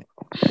Deal.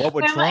 What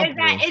would Is Trump do?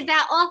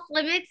 that off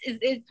limits?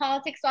 Is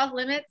politics off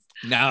limits?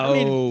 No, I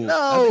mean, no,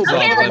 Nothing's but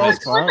off Okay, for the like,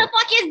 most what the part.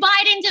 fuck is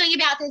Biden doing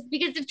about this?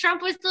 Because if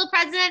Trump was still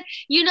president,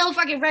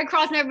 fucking Red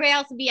Cross and everybody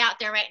else would be out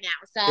there right now.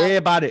 So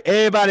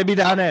Everybody be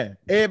down there.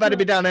 Everybody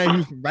be down there in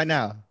Houston right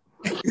now.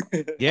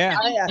 Yeah.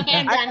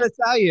 I gotta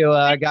tell you,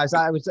 guys,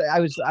 I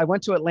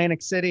went to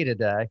Atlantic City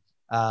today.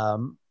 I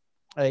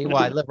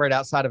live right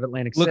outside of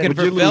Atlantic City. Looking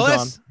for you lose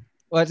Phyllis?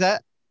 What's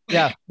that?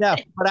 Yeah, no,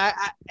 but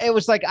it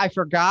was like I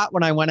forgot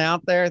when I went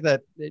out there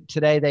that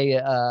today they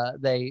oh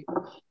yeah,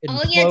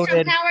 Trump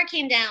imploded. Tower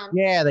came down.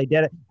 Yeah, they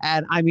did it.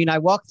 And I mean, I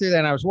walked through there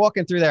and I was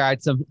walking through there. I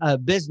had some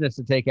business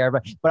to take care of,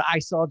 but I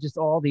saw just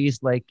all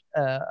these like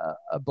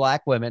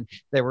black women.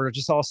 They were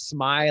just all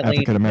smiling,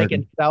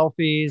 African-American. taking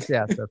selfies.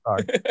 Yeah, so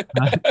sorry.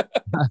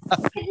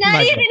 It's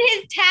not even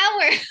his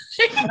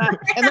tower.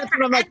 And that's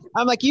what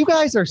I'm like, you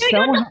guys are They're so.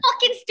 doing the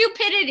fucking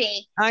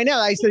stupidity. I know.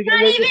 I said It's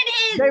not even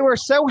his. they were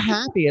so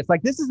happy. It's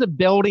like this is a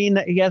building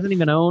that he hasn't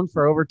even owned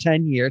for over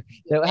 10 years.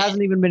 That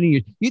hasn't even been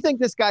used. You think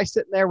this guy's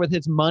sitting there with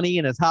his money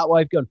and his hot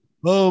wife going,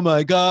 "Oh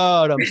my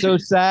God, I'm so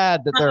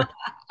sad that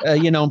they're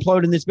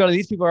imploding this building."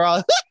 These people are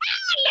all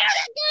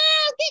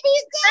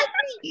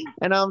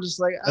and I'm just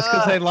like, That's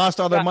because they lost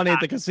all their money at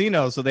the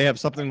casino, so they have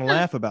something to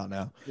laugh about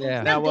now. yeah.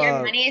 It's Now, not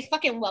their money. It's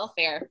fucking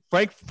welfare.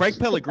 Frank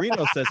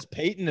Pellegrino says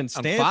Peyton and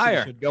Stanton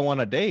fire. should go on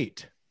a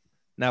date.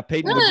 Now,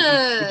 Peyton,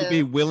 would you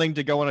be willing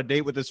to go on a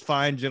date with this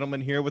fine gentleman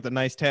here with the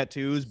nice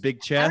tattoos,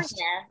 big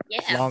chest? Oh,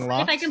 yeah. long If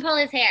locks? I can pull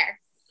his hair.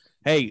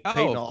 Hey, Oh,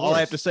 Peyton, of all I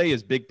have to course. say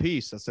is big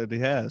piece. That's what he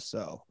has.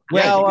 So,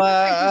 Well,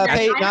 I'm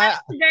Peyton, a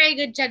very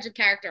good judge of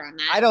character on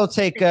that. I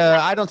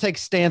don't take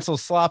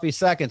Stansel's sloppy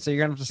seconds, so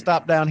you're gonna have to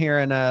stop down here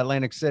in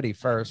Atlantic City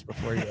first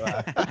before you.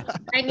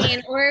 I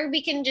mean, or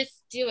we can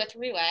just do a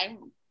three-way.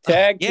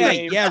 Tag Yeah,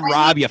 team. yeah,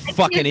 Rob, you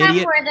fucking It's not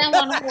idiot. more than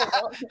one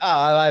rule.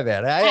 Oh, my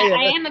bad. I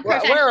am a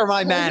Where are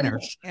my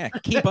manners? Yeah,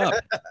 keep up.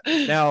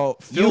 now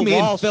You, Phil me,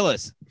 and Walsh,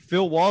 Phyllis.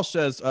 Phil Walsh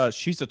says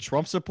she's a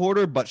Trump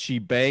supporter, but she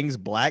bangs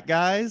black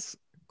guys.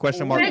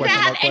 Question mark, What does question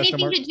that mark, have question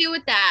anything mark. to do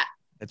with that?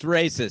 It's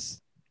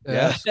racist.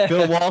 Yes,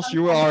 Phil Walsh,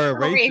 you are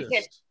a So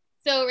racist.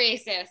 So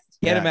racist.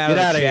 Get him out Get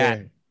of out the of chat.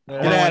 here.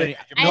 No, Get out of here.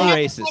 I no have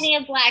racist. plenty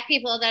of black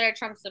people that are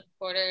Trump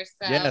supporters,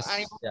 so Yes. I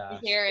don't Yeah.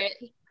 hear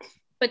it.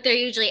 But they're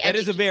usually That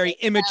is a very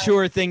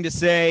immature thing to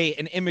say,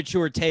 an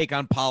immature take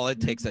on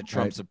politics that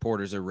Trump Right.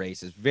 supportters are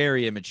racist.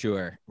 Very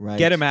immature. Right.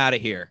 Get him out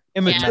of here.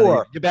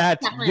 Immature. Get back.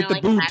 Get the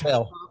boot.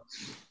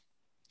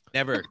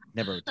 Never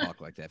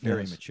talk like that.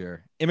 Very Yes.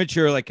 immature.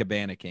 Immature like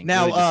Cabana King.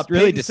 Now,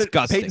 really Peyton,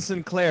 disgusting. Peyton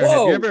Sinclair,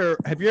 Whoa.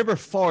 have you ever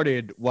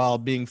farted while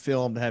being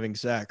filmed having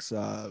sex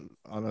on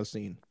a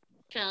scene?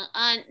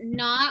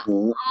 Not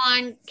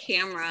on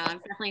camera.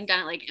 I've definitely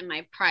done it like in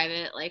my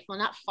private life. Well,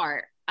 not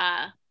fart.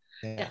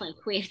 Definitely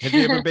queefed. Have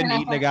you ever been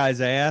eating a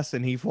guy's ass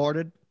and he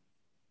farted?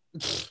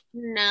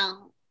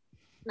 No,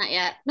 not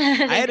yet. I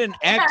had an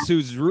ex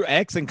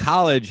ex in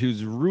college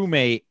whose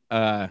roommate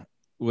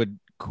would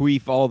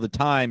queef all the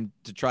time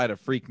to try to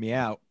freak me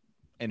out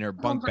in her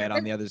bunk bed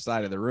on the other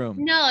side of the room.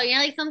 No,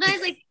 like sometimes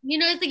it's like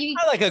you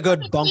I like a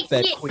good bunk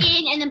bed taking queen. it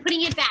in and then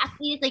putting it back.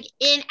 It's like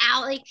in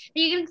out. Like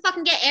you can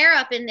fucking get air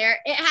up in there.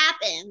 It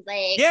happens.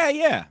 Like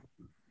Yeah.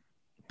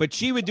 But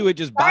she would do it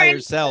just by Sorry.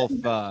 herself.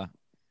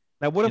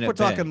 Now, what if In a we're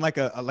bed. talking like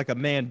a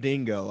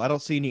mandingo? I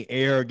don't see any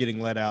air getting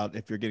let out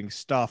if you're getting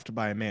stuffed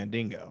by a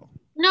mandingo.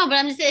 no, but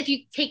I'm just saying if you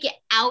take it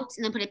out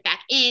and then put it back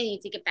in, you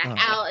take it back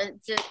out, and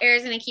just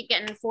air's gonna keep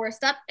getting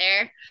forced up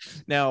there.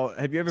 Now,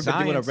 have you ever been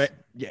doing Science.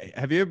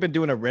 have you ever been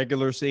doing a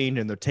regular scene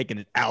and they're taking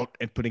it out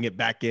and putting it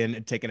back in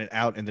and taking it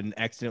out and then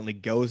accidentally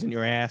goes in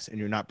your ass and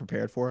you're not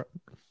prepared for it?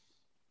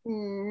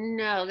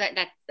 No,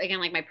 that's again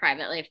like my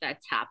private life.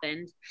 That's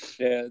happened.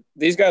 Yeah,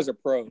 these guys are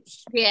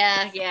pros.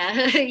 Yeah.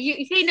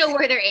 They know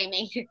where they're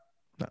aiming.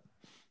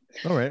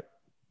 All right.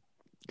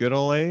 Good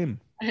old aim.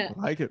 I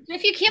like it.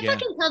 If you can't Yeah.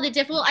 fucking tell the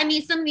difference, I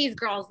mean, some of these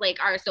girls like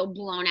are so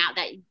blown out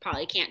that you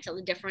probably can't tell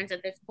the difference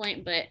at this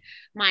point. But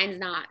mine's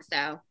not.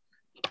 So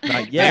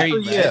Not Yeah, yet.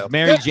 for but- you.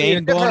 Mary Good for you.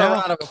 Jane Give her blown a out?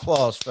 round of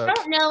applause, I folks.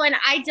 don't know, and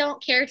I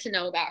don't care to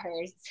know about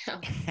hers. So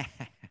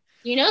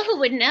you know who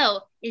would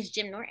know is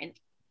Jim Norton.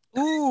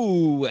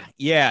 Ooh,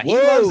 yeah, he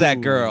Whoa. loves that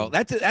girl.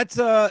 That's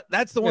the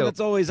one Who? that's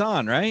always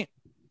on, right?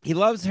 He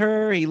loves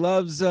her. He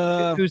loves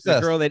Who's the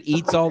this? girl that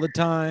eats all the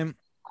time.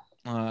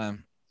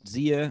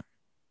 Zia.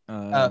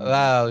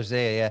 Zia,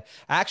 yeah.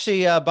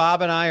 Actually,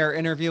 Bob and I are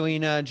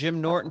interviewing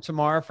Jim Norton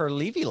tomorrow for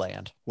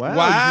Levyland. Wow.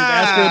 Wow. You should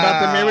ask her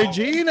about the Mary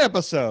Jean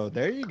episode.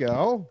 There you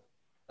go.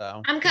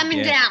 So I'm coming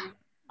Yeah. down.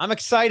 I'm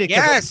excited. 'cause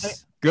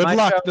Yes. Good My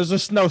luck. show- There's a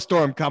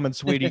snowstorm coming,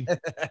 sweetie.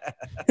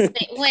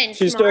 When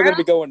She's still tomorrow? gonna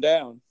be going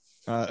down.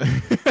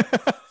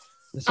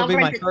 This will I'll be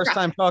my rent the first truck.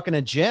 time talking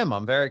to Jim.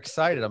 I'm very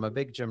excited. I'm a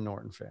big Jim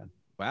Norton fan.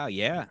 Wow.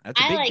 Yeah, that's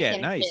a I big like get.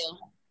 him Nice.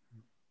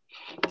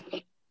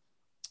 too.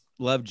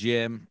 Love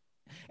Jim.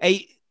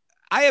 Hey,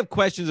 I have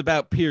questions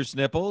about Pierce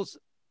nipples.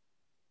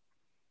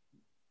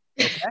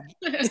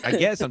 I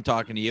guess I'm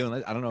talking to you.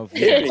 And I don't know if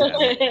you guys have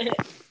it.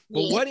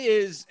 But what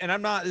is, and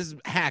I'm not, this is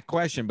a hack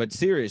question, but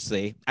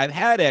seriously, I've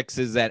had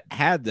exes that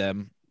had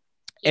them,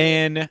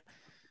 and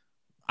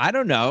I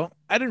don't know.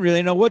 I didn't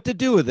really know what to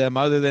do with them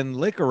other than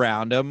lick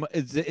around them.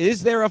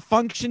 Is there a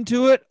function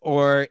to it,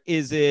 or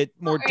is it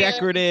more Not really.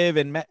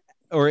 decorative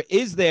or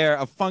is there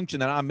a function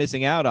that I'm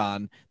missing out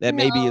on that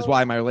maybe is No.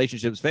 why my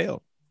relationships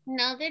fail?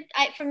 No,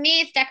 for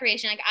me it's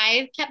decoration. Like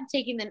I've kept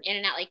taking them in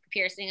and out, like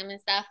piercing them and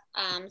stuff.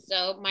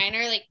 So mine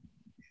are like,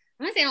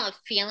 I'm not saying I don't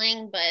have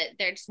feeling, but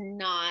they're just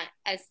not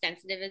as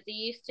sensitive as they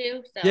used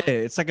to. So Yeah,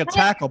 it's like a But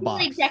tackle it's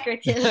really box.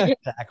 decorative.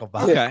 Tackle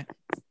box. Okay.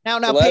 Now,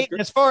 The last Peyton,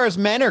 group- as far as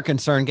men are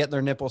concerned, getting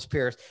their nipples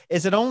pierced,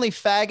 is it only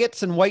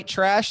faggots and white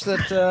trash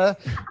that,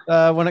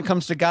 when it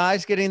comes to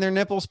guys getting their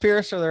nipples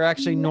pierced, or they're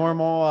actually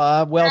normal,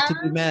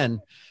 well-to-do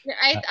men?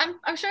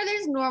 I'm sure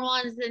there's normal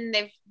ones and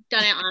they've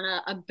done it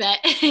on a bet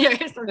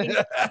or something.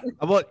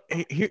 Well,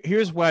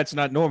 here's why it's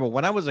not normal.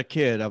 When I was a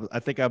kid, I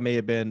think I may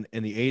have been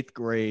in the 8th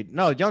grade.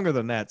 No, younger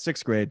than that,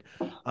 6th grade.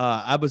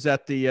 I was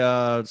at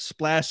the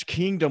Splash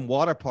Kingdom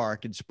water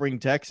park in Spring,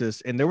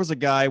 Texas, and there was a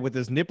guy with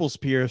his nipples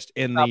pierced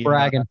in Stop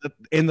bragging.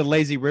 in the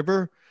lazy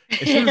river. As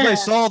soon as I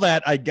saw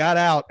that, I got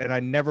out and I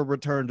never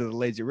returned to the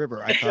lazy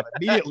river. I thought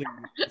immediately,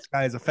 this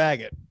guy is a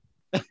faggot.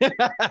 Why can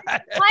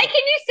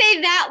you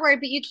say that word,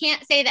 but you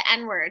can't say the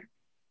N word?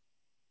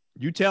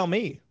 You tell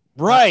me.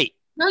 Right.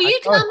 No, you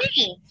tell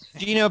me.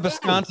 Gino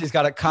Bisconti's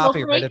got it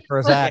copyrighted for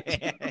his act.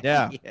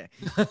 Yeah.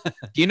 Do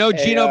you know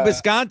Hey, Gino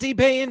Bisconti,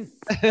 Payne?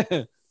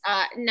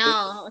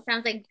 No, it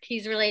sounds like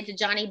he's related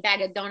to Johnny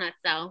Bag of Donuts,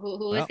 though.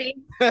 Who is Well, he?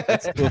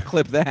 We'll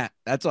clip that.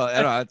 That's all.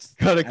 That's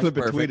Gotta that's clip it,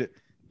 perfect. tweet it.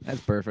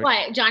 That's perfect.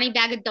 What, Johnny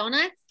Bag of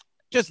Donuts?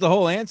 Just the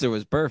whole answer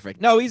was perfect.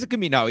 No, he's a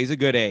comedian. No, he's a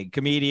good egg.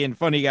 Comedian,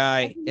 funny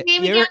guy. What's his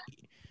name You ever- again?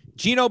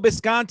 Gino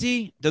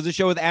Bisconti does a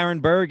show with Aaron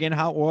Berg in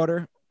Hot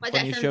Water. What, that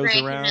Funny sounds shows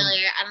very around.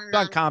 familiar. I don't It's know.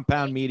 on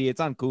Compound Media.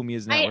 It's on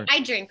Kumia's network.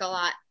 I drink a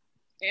lot.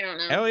 I don't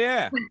know. Hell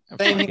yeah.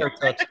 Same here,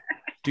 Toots.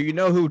 Do you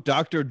know who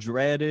Dr.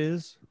 Dredd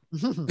is?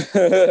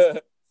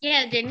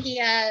 Yeah, didn't he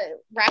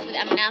rap with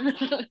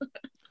Eminem?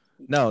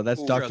 No,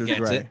 that's Ooh, Dr. gets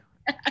Dre.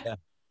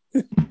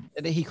 it.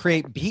 Did he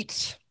create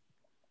beats?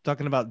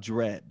 Talking about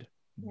Dredd.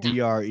 No.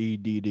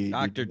 Dredd.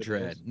 Dr.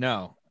 Dredd.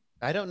 No.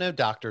 I don't know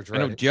Dr. Dre.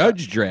 I know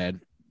Judge Dredd.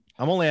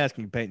 I'm only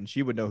asking Peyton.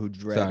 She would know who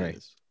Dredd Sorry.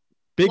 is.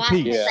 Big Why?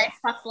 piece. Because Yeah.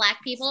 I fuck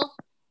black people?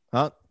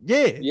 Huh?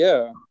 Yeah.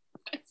 Yeah.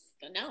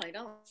 No, I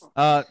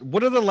don't.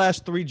 What are the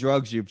last 3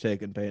 drugs you've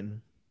taken,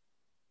 Peyton?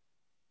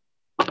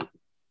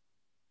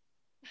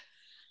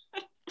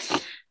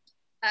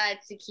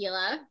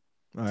 Tequila.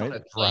 All right.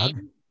 a drug.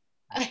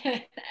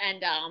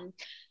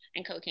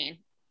 and cocaine.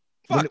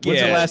 When's the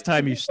yeah. last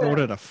time you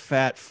snorted a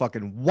fat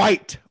fucking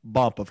white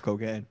bump of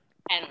cocaine?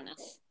 I don't know.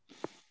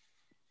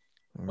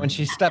 When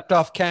she stepped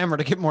off camera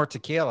to get more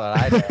tequila,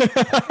 I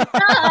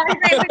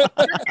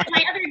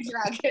My other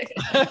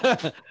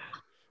drug.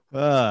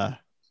 No.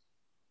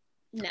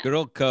 Good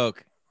old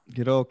Coke.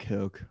 Good old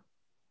coke.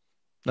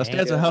 Now, Hey,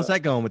 Stanza, how's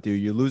that going with you?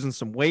 You losing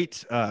some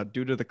weight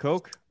due to the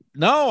coke?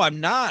 No, I'm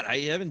not. I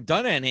haven't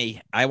done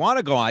any. I want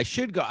to go. I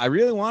should go. I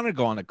really want to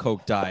go on a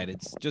Coke diet.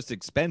 It's just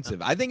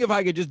expensive. I think if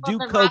I could just do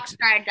Well, the Coke.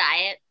 Rockstar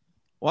diet.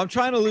 Well, I'm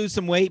trying to lose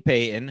some weight,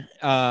 Peyton.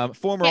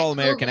 Former Get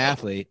All-American COVID.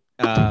 athlete.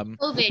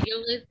 COVID, you'll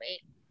lose weight.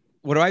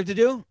 What do I have to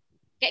do?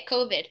 Get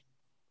COVID.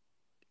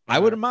 I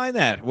wouldn't mind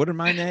that. Wouldn't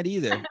mind that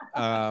either.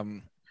 Or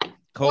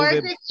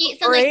COVID. just eat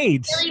or some like,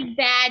 AIDS. really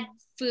bad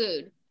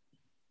food.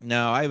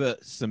 No, I have a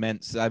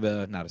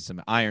not a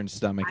cement iron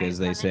stomach, as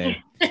they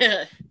say.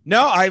 That's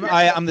No,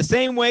 I'm the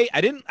same weight.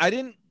 I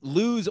didn't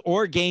lose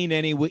or gain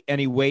any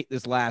weight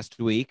this last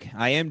week.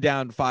 I am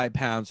down 5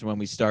 pounds from when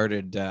we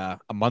started a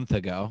month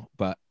ago.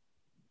 But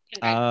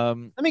Let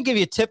me give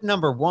you tip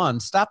number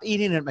 1. Stop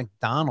eating at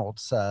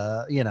McDonald's,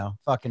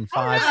 fucking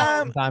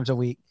 5 times a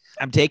week.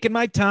 I'm taking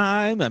my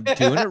time. I'm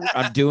doing it.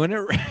 I'm doing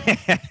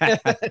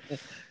it.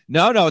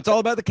 No, it's all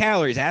about the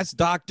calories. Ask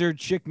Dr.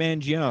 Chick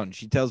Mangione.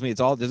 She tells me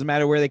it's all doesn't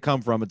matter where they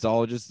come from. It's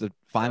all just the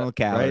final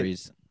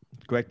calories.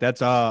 Correct.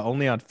 That's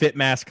only on Fit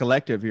Mass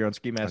Collective here on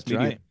Ski Mass That's Media.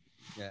 right.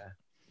 Yeah.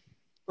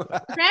 Am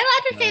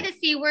I allowed to say the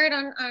C word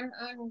on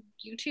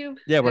YouTube?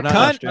 Yeah, we're not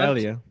Cunt. in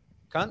Australia.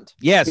 Cunt.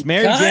 Yes,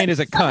 Mary Cunt. Jane is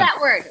a What's cunt. that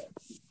word?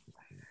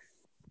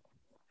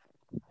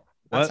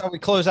 That's What? how we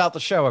close out the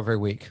show every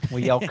week.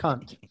 We yell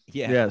cunt.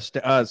 Yeah. Yes.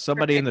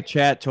 Somebody in the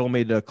chat told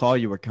me to call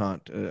you a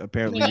cunt.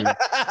 Apparently, you,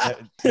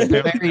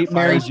 Mary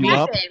fires you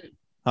up. Nothing.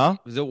 Huh?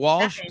 Was it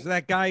Walsh? Nothing. Was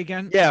that guy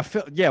again?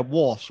 Yeah.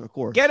 Walsh, of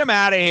course. Get him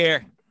out of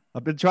here.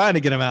 I've been trying to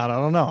get him out. I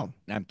don't know.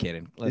 I'm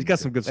kidding. He's got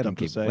some good Let him stuff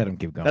to keep- say. Let him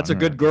keep going. That's a All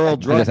good right. girl, I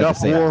just drugged have up to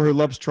say that. whore who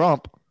loves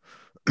Trump.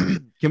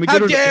 Can we How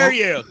get her to dare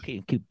Trump?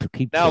 you?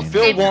 Keep Now, saying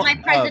Phil that. Favorite Wal- my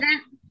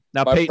president.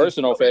 Now, My Peyton,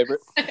 personal favorite.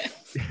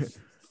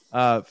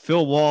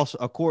 Phil Walsh,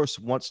 of course,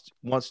 wants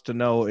to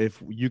know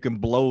if you can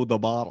blow the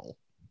bottle.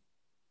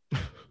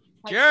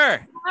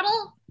 Sure.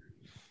 Bottle,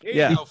 Here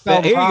Yeah. you go,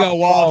 Phil. Here you go,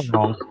 Walsh.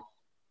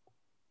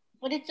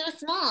 but it's so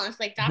small. It's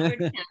like Dr.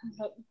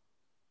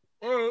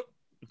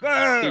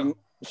 Dan.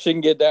 She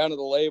can get down to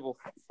the label.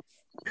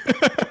 I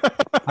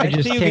Let's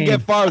just see who can came.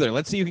 get farther.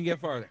 Let's see who can get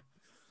farther.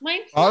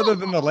 Mine's Other small.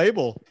 than the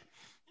label.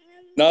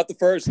 Not the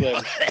first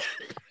label.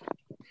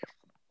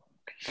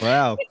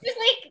 Wow. It's just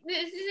like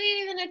this isn't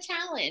even a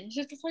challenge.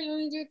 Just what you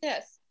want to do with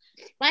this.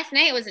 Last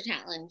night was a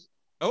challenge.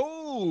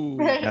 Oh,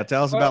 Now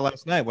tell us about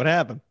last night. What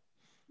happened?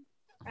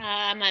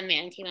 My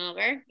man came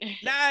over.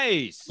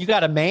 nice. You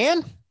got a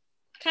man?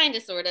 Kind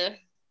of, sort of.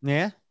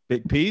 Yeah.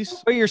 Big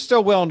piece? But you're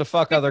still willing to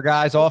fuck other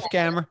guys off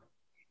camera?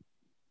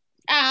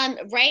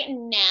 Right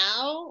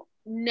now,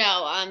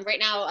 no. Right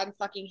now, I'm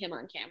fucking him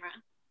on camera.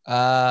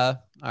 All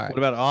right. What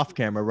about off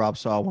camera? Rob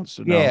Saw wants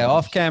to know. Yeah,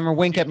 off camera.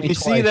 Wink at me. You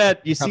see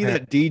that? You Come see here.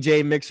 that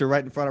DJ mixer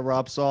right in front of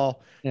Rob Saw?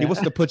 Yeah. He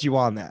wants to put you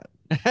on that.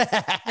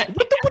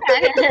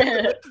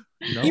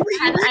 No?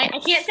 I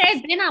can't say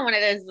I've been on one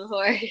of those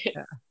before.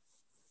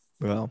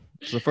 Well,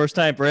 it's the first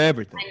time for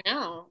everything. I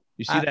know.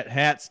 You see that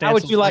hat? How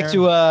would you like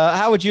Stansel's to?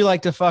 How would you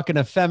like to fuck an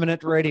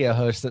effeminate radio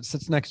host that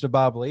sits next to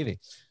Bob Levy?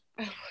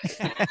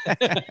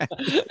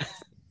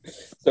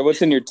 So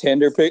what's in your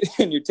Tinder pic?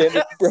 In your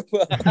Tinder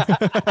profile?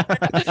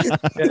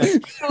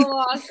 So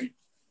long.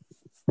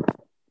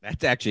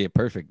 That's actually a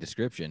perfect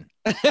description.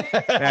 wearing?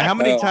 Now, how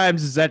many Oh.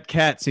 times has that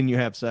cat seen you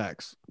have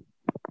sex?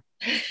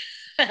 Give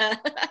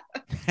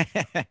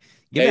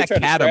Yeah, you that tried to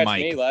cat a scratch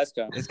me mic. last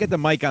time. Let's get the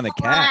mic on the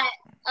A cat.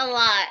 lot. A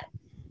lot.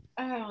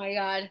 Oh my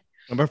god.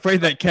 I'm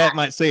afraid that cat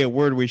might say a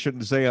word we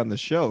shouldn't say on the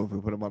show if we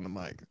put him on the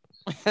mic.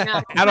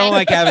 No, I don't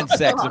like having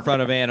sex in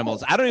front of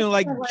animals. I don't even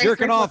like What a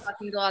jerking simple off.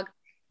 fucking dog.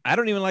 I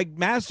don't even like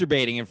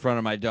masturbating in front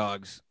of my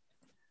dogs.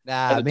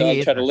 Nah, The me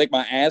dog tried either. to lick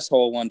my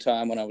asshole one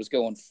time when I was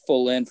going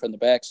full in from the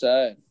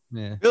backside.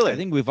 Yeah. I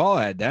think we've all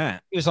had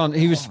that. He was Oh,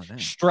 damn.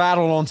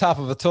 straddled on top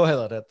of a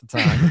toilet at the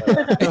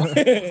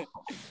time.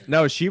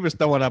 No, she was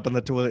throwing up in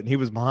the toilet and he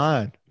was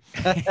behind.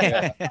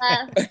 Yeah.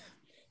 It's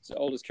It's the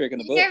oldest trick in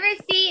the Did you book.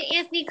 ever see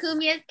Anthony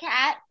Cumia's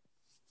cat?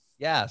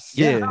 Yes.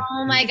 Yeah.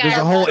 Oh my god. There's a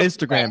I whole love it.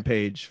 Instagram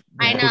page.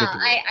 I know. dedicated to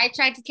it. I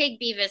tried to take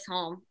Beavis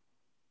home.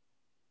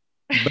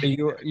 But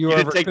you You were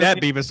didn't take that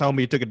Beavis home.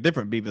 You took a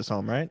different Beavis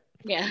home, right?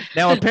 Yeah.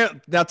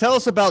 Now tell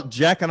us about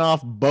jacking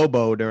off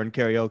Bobo during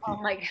karaoke. Oh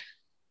my god.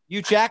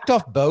 You jacked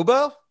off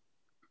Bobo?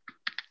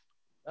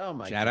 Oh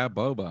my Shout out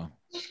Bobo.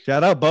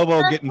 Shout out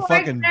Bobo That's getting porn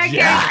fucking star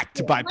jacked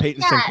karaoke. by What's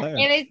Peyton that?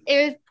 Sinclair.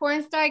 It was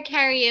porn star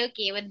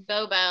karaoke with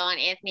Bobo on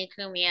Anthony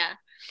Cumia.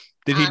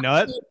 Did he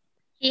nut?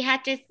 He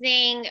had to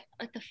sing,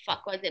 what the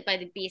fuck was it, by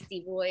the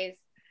Beastie Boys?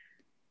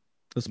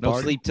 This No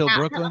party? sleep till Now,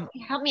 Brooklyn.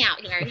 Help me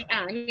out here. I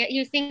don't know. He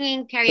was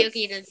singing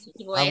karaoke to the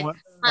Beastie Boys.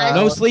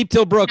 No sleep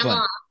till Brooklyn.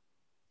 Uh-huh.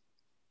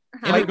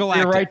 Fight for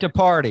Intergalactic. your right to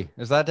party.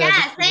 Is that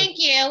Yes, thank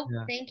you.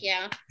 Yeah. Thank you.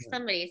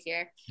 Somebody's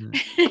here.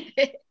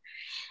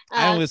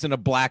 I don't listen to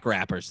black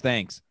rappers.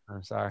 Thanks.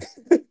 I'm sorry.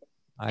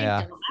 I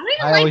don't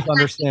I like always black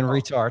understand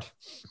people. retard.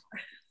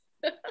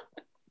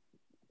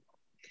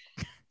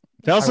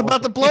 Tell us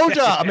about the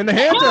blowjob. I'm in the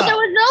hand No, there job.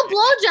 was no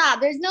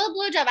blowjob. There's no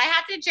blowjob. I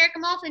had to jerk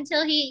him off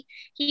until he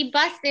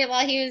busted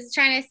while he was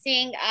trying to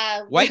sing.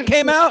 White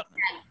came out.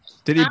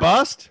 Did he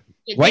bust?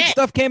 He White did.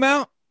 stuff came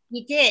out.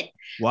 He did.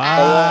 Wow.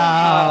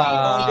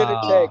 How long did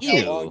it take?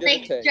 Ew. How long did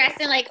Like it take? dressed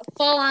in like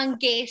full on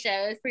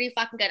geisha. It was pretty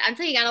fucking good.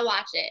 Until you gotta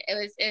watch it. It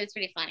was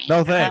pretty funny. No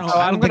I thanks.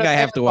 don't think I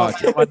have to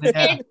watch it.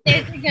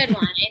 It's a good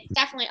one. It's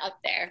definitely up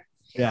there.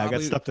 Yeah, I got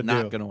Probably stuff to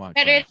not do. gonna watch.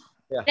 Better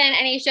that. than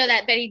any show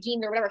that Betty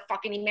Jean or whatever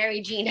fucking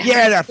Mary Jean.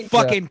 Yeah, that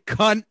fucking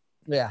cunt.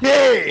 Yeah.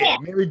 Yeah,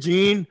 Mary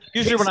Jean.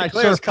 Usually when I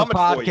Sinclair's surf the coming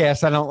for you.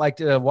 podcast, I don't like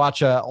to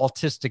watch a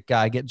autistic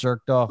guy get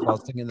jerked off while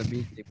singing the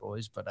Beastie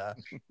Boys. But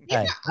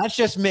hey, that's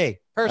just me.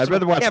 I'd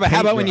rather watch. Yeah, but how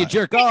paint about when you dry.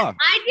 jerk off?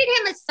 I did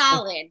him a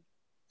solid.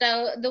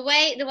 So the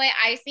way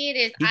I see it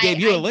is He I gave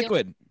you I a do-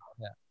 liquid.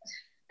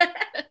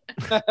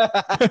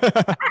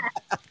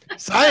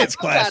 Science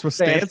class with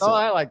Oh, Stancil.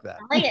 I like that.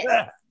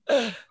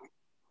 I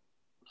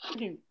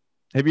like it.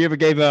 Have you ever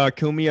gave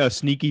Kumi a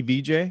sneaky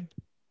VJ?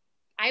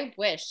 I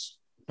wish.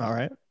 All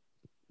right.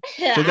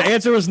 So the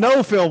answer is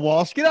no, Phil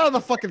Walsh. Get out of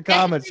the fucking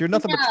comments. You're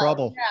nothing but No,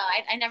 trouble. No,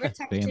 I never touched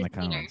Stay in his the wiener.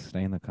 comments.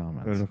 Stay in the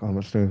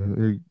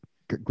comments.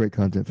 Great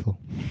content, Phil.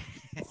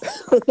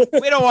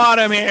 We don't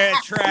want him here.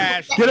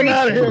 Trash. Get him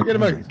out of here. Get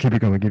him out. Keep it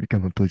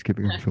coming. Please keep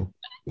it coming, Phil.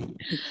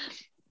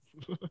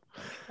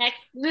 Next.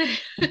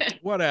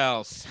 What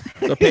else?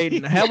 So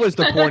Peyton, how was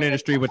the porn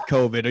industry with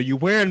COVID? Are you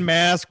wearing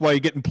masks while you're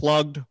getting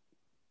plugged?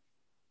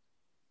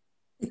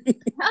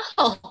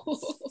 No.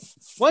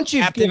 Once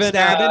you've Captain given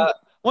Stabbin'?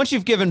 once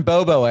you've given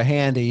Bobo a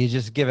handy, you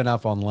just given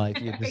up on life.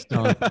 You just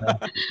don't.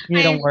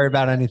 You don't worry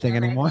about anything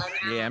anymore.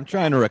 Yeah, I'm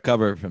trying to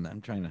recover from that.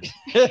 I'm trying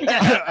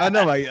to. I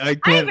know. I I'm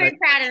can't. very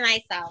proud of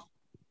myself.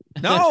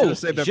 No,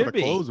 save it that for should the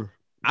be. closer.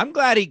 I'm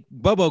glad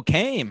Bobo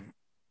came.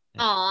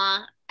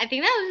 Aw, I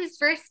think that was his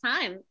first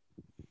time.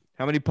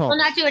 How many Well,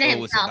 pumps? not doing it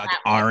Oh, was it himself. like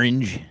that way.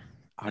 orange?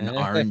 An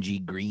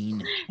orangey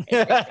green.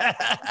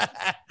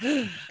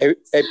 Hey,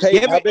 Peyton, Yeah,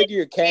 how but- big are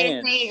your It's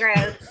cans? pretty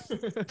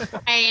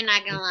gross. I am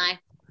not gonna lie.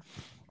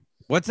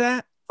 What's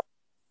that?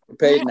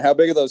 Peyton, how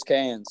big are those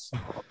cans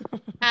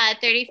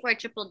 34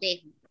 triple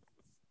D.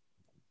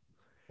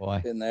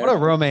 Boy, in there? what a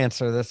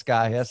romancer this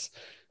guy is.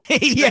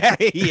 yeah.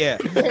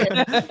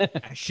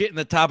 Shit in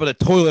the top of the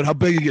toilet. How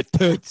big are your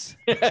tits?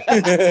 Hey,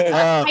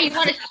 you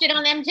want to shit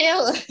on them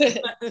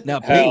too? Now,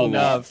 Hell Peyton,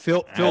 no.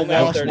 Phil Hell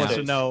Walsh no. wants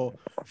to know.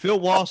 Phil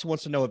Walsh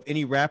wants to know if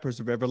any rappers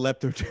have ever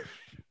left their.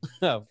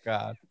 Oh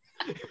God.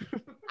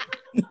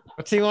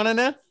 What's he want to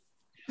know?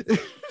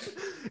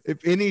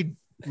 If any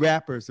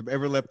rappers have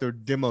ever left their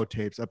demo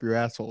tapes up your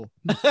asshole.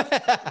 Get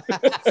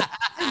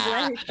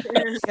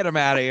him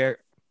out of here.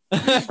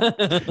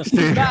 That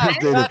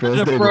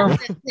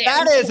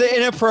is an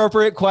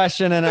inappropriate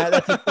question, and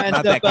that's offensive.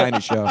 Not that kind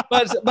of show.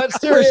 But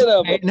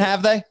seriously, Peyton,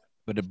 have they?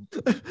 But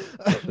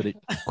the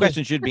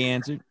question should be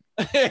answered.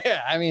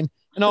 Yeah, I mean,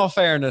 in all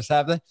fairness,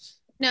 have they?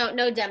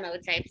 No demo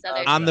tapes.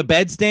 On the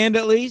bedstand,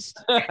 at least.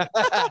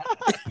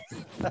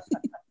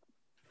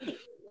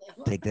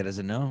 Take that as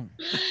a no.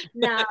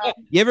 No.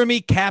 You ever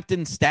meet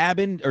Captain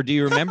Stabbin, or do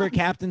you remember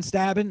Captain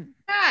Stabbin?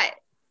 God.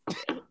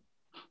 Do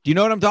you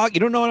know what I'm talking? You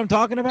don't know what I'm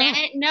talking about?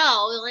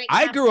 No. Like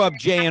I grew up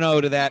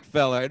J&O to that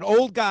fella, an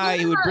old guy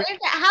who would.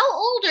 How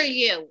old are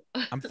you?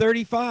 I'm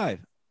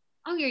 35.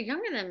 Oh, you're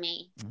younger than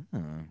me.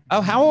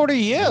 Oh, how old are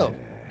you?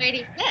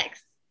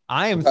 36.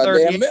 I am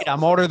 38.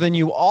 I'm older than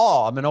you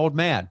all. I'm an old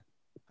man.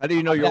 How do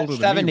you know you're older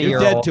than 70 me? year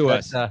You're old, dead to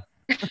but,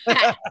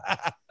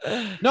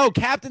 us. No,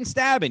 Captain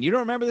Stabbin. You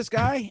don't remember this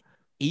guy?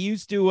 He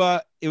used to.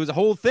 It was a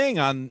whole thing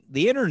on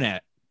the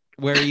internet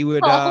where he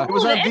would. It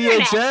was on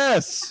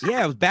VHS.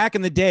 Yeah, it was back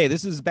in the day.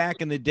 This is back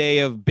in the day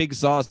of Big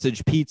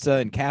Sausage Pizza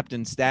and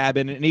Captain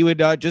Stabbin, and he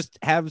would just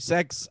have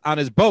sex on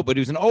his boat. But he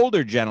was an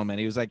older gentleman.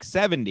 He was like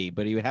 70,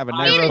 but he would have a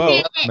nice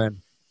boat.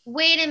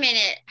 Wait a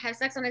minute. Have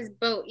sex on his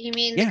boat? You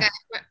mean the guy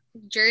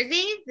from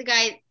Jersey? The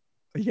guy.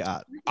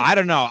 Yeah. I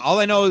don't know. All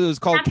I know is it was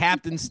called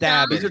Captain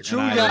Stabbin. He's a true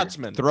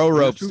yachtsman. Throw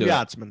ropes to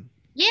yachtsman.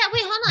 Yeah.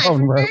 Wait.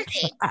 Hold on. From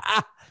Jersey.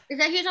 Is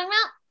that who you're talking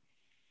about?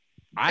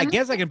 I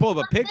guess I can pull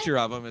up a picture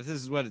of him if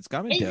this is what it's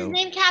coming to. Is his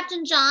name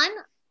Captain John?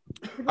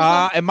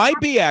 It might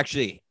be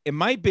actually. It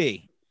might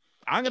be.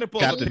 I'm gonna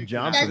pull Captain up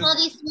John. Does all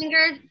these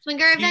swinger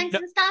events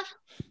and stuff?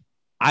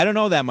 I don't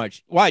know that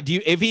much. Why do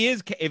you?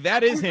 If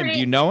that is him, do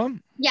you know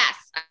him? Yes,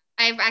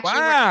 I've actually.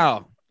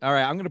 Wow. All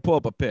right, I'm gonna pull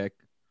up a pic.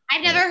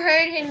 I've never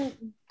heard him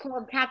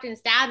called Captain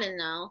Stabbin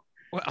though.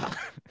 Well,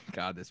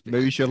 God, this.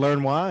 Maybe you should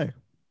learn why.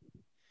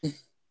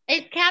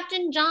 It's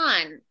Captain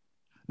John.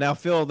 Now,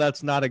 Phil,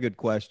 that's not a good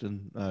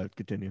question.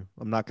 Continue.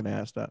 I'm not going to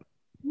ask that.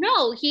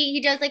 No,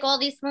 he does like all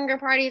these swinger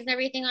parties and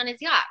everything on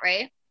his yacht,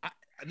 right?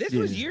 This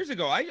was years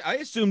ago. I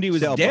assumed he was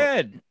Sailboat.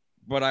 dead,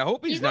 but I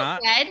hope he's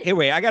not. Dead. Hey,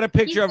 wait, I got a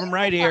picture of him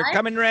right here,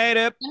 coming right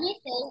up. Let me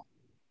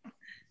see.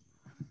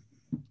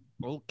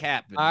 Old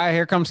Captain. All right,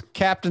 here comes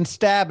Captain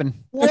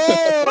Stabbin. Whoa!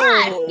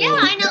 Yeah,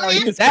 I know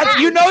him.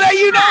 You know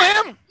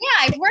him? Yeah,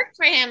 I've worked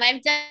for him.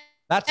 I've done.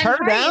 That's her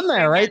down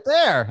there, right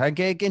there. I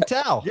can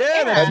tell.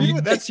 Yeah,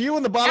 that's you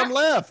in the bottom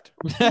left.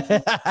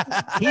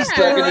 He's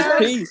striking his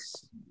piece.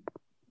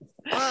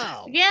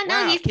 Wow. Yeah,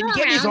 no, he's Can still you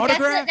get his around.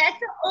 autograph?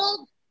 That's an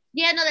old.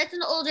 Yeah, no, that's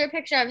an older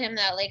picture of him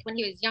though, like when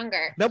he was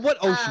younger. Now, what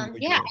ocean?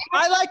 Yeah.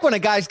 I like when a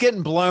guy's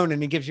getting blown and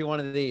he gives you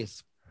one of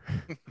these.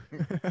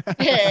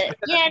 Yeah,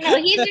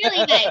 no, he's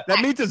really nice. That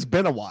means it's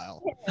been a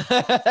while.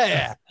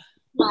 Yeah.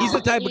 He's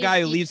the type of guy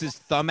who leaves his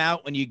thumb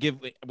out when you give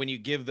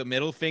the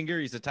middle finger.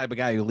 He's the type of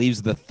guy who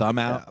leaves the thumb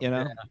out. You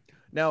know.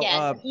 Now,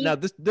 Yeah, now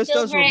this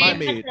does remind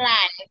me.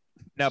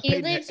 Now, He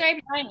Peyton, lives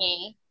right behind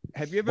me.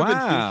 have you ever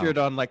been featured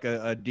on like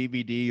a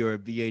DVD or a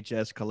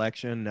VHS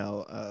collection?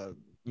 Now,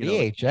 you know,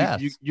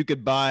 VHS. you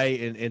could buy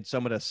in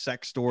some of the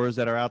sex stores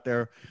that are out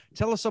there.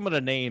 Tell us some of the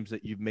names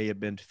that you may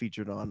have been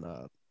featured on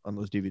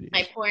those DVDs.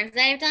 My porns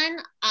that I've done.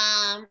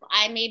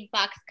 I made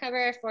box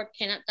cover for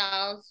pinup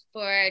dolls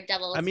for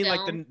Devil's I mean, Film.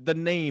 like the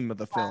name of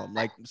the film.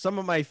 Like some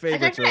of my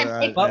favorites I are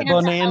picked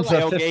Bonanza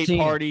Tailgate 15.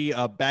 Party,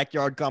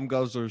 Backyard Cum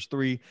Guzzlers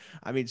 3.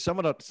 I mean, some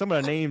of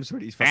the names for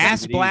these fucking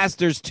Ass DVDs.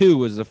 Blasters 2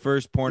 was the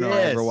first porno I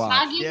Yes. ever I'll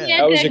watched. give Yeah. you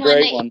That a was good a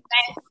great one. one.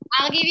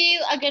 I'll give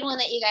you a good one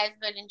that you guys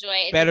would enjoy.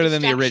 It's Better a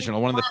than the distraction.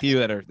 original. One of the few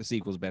that are the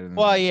sequels better than.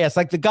 Well, yeah, it's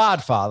like the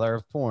Godfather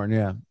of porn.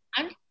 Yeah.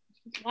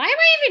 Why am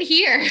I even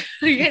here?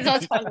 You guys all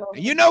talking about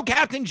You know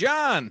Captain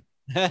John.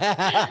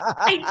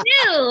 I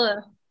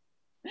do.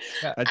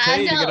 I tell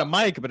you to no. get a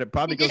mic, but it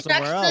probably The goes somewhere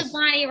destruction else. of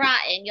Bonnie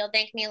Rotten. You'll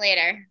thank me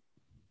later.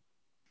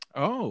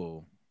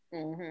 Oh,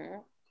 Mm-hmm.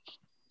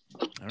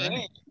 all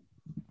right.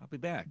 I'll be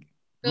back.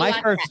 My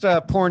first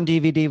porn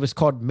DVD was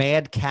called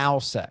Mad Cow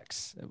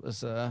Sex. It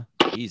was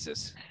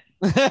Jesus.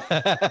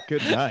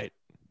 Good night.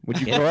 Would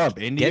you grow up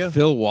India? Get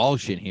Phil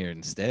Walsh in here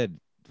instead.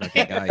 Like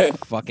the guy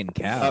fucking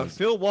cows.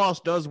 Phil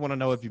Walsh does want to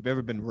know if you've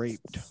ever been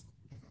raped.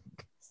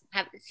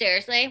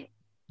 Seriously?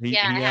 He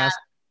Yeah, I have. asked.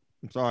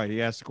 I'm sorry, he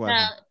asked the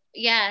question.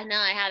 No,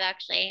 I have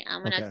actually.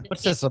 Okay.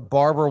 What's this? A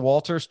Barbara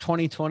Walters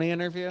 2020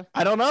 interview?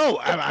 I don't know.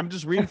 I'm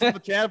just reading from the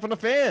chat from the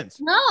fans.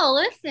 No,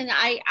 listen,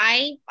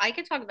 I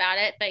could talk about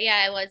it, but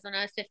yeah, it was when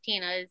I was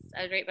 15. I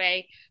was raped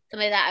by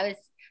somebody that I was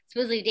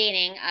supposedly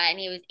dating, and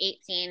he was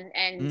 18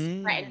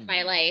 and threatened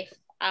my life.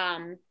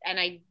 And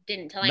I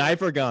didn't tell anyone.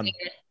 Knife or gun?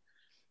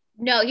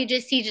 No, he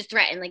just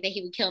threatened like that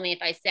he would kill me if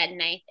I said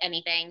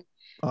anything.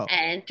 Oh.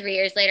 And 3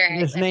 years later,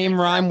 His name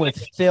rhyme with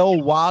Phil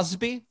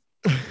Wasby?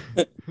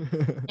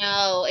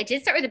 No, it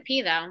did start with a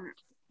P though.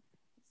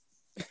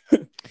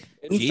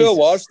 Isn't Phil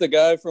Walsh the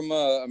guy from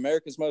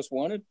America's Most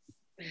Wanted?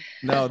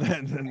 No,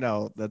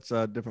 that's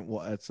a different.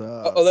 That's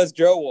Oh, that's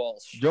Joe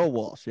Walsh. Joe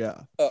Walsh.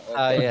 Yeah,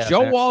 Yeah.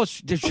 Joe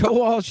Walsh. Joe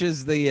Walsh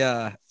is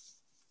the.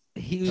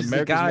 He was America's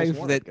the guy Most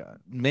Wanted that guy.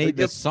 made Yep.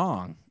 the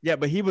song. Yeah,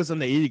 but he was in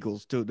the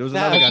Eagles too. There was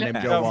another guy named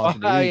Joe Walsh.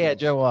 In the Oh Eagles. yeah,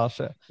 Joe Walsh.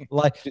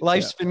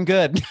 Life's been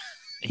good.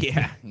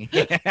 Yeah.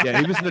 Yeah,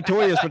 he was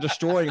notorious for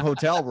destroying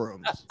hotel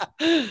rooms.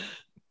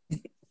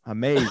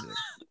 Amazing.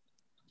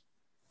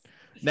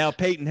 Now,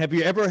 Peyton, have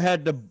you ever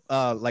had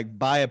to like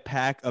buy a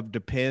pack of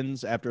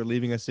Depends after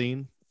leaving a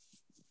scene?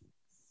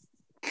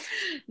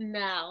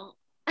 No.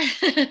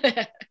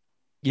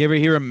 You ever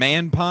hear of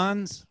man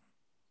ponds?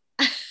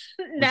 Would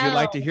you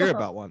like to hear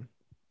about one?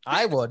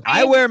 I would.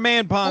 I wear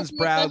man ponds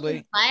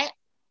proudly. What?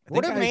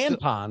 What are I man still-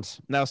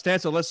 ponds? Now,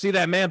 Stancil, let's see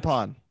that man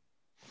pond.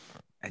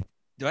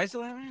 Do I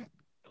still have it?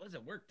 I was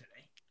at work today.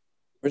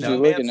 Where's No, he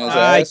looking? His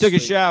I ass? took a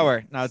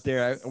shower out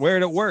there. I wear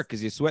it at work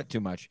because you sweat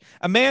too much.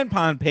 A man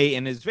pond,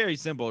 Peyton, is very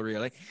simple,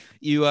 really.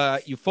 You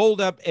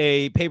fold up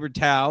a paper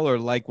towel or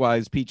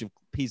likewise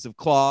piece of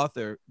cloth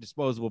or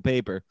disposable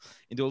paper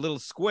into a little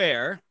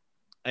square,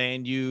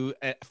 and you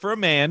for a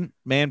man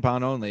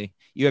pond only.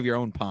 You have your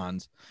own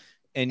ponds,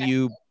 and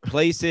you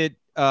place it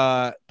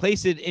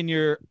in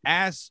your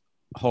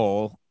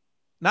asshole,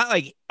 not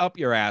like up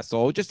your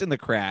asshole, just in the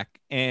crack,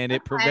 and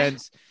it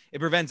prevents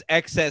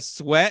excess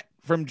sweat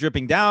from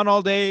dripping down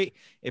all day.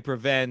 It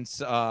prevents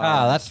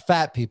That's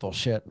fat people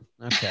shit.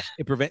 Okay.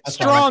 it prevents That's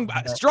strong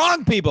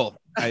people.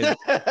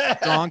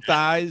 Strong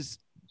thighs,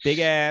 big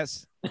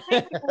ass.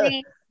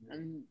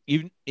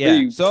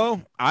 Please.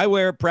 So I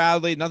wear it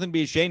proudly. Nothing to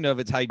be ashamed of.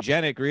 It's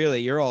hygienic,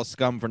 really. You're all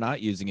scum for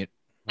not using it.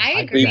 I You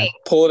agree.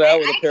 pull it out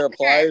with a I pair of concur.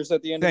 pliers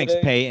at the end Thanks, of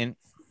the day. Peyton.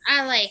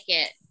 I like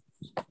it.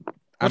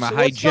 I'm a What's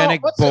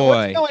hygienic what's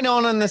boy. going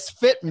on in this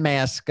Fit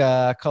Mask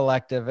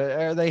collective?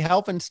 Are they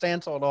helping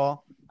Stancil at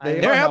all?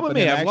 They're helping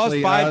me. him, I've lost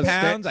actually. 5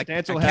 pounds. I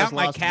Stancil has count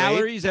my lost weight.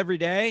 calories every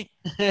day.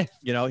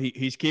 You know,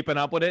 he's keeping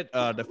up with it.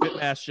 The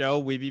Fitmass show.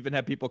 We've even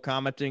had people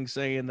commenting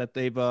saying that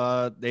they've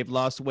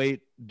lost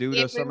weight due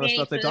to some of the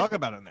stuff they talk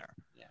about in there.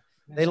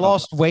 They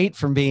lost weight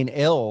from being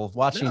ill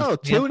watching. No,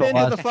 tune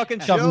Stancil, into the fucking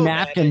shove show.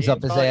 napkins man.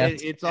 up his It's all-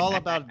 ass. It's all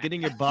about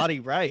getting your body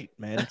right,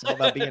 man. It's all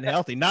about being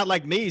healthy. Not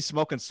like me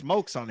smoking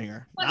smokes on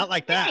here. Not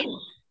like that.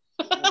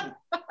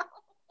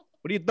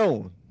 What are you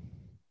doing?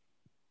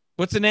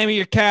 What's the name of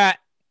your cat?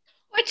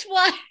 Which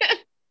one?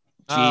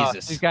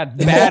 Jesus. He's got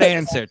Bad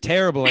answer.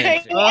 Terrible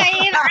answer.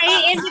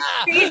 I am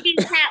a crazy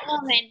cat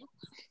woman.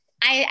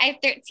 I have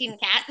 13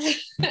 cats.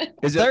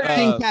 Is it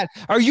 13 cats.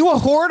 Are you a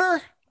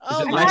hoarder?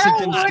 Oh, I'm my not a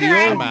Lexington hoarder, Steel?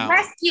 I'm Out. a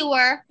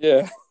rescuer.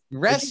 Yeah.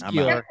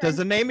 Rescuer. Does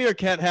the name of your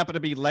cat happen to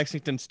be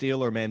Lexington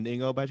Steel or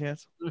Mandingo by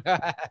chance? No,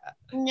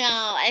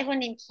 I have one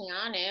named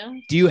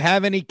Keanu. Do you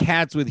have any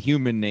cats with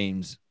human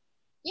names?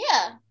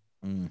 Yeah,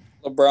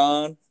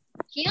 LeBron.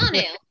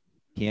 Keanu.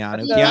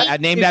 Keanu. Yeah.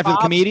 Named after the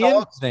Bob's comedian?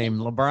 dog's name,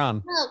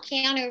 LeBron. No,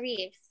 Keanu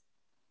Reeves.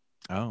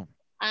 Oh.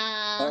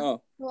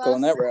 Oh, Who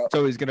going else? that route.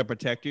 So he's gonna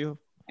protect you.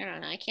 I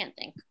don't know. I can't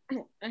think.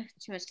 Too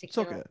much It's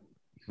tequila. okay.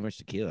 Too much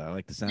tequila. I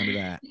like the sound of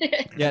that.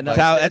 Yeah, no,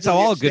 That's how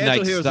all good Stancil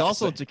nights here is stuff.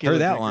 also a tequila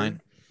Heard that drinker.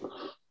 line.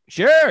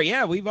 Sure.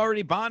 Yeah, we've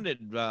already bonded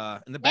in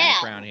the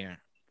background here.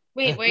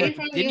 Wait, where are you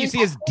from? Didn't you in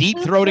see us Texas? deep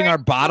throating our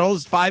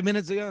bottles 5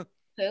 minutes ago?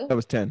 Who? That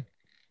was 10.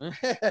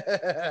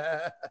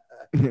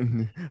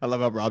 I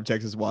love how Rob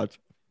checks his watch.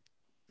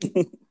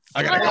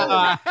 I gotta go.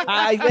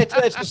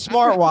 It's a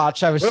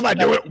smartwatch. I was. What am I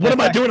doing? What am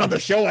I doing on the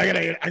show? I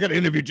gotta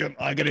interview Jim.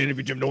 I gotta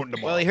interview Jim Norton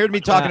tomorrow. Well, he heard me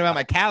talking about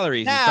my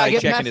calories. Nah, He's I probably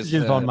get checking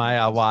messages his on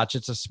my watch.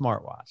 It's a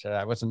smartwatch.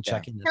 I wasn't Yeah.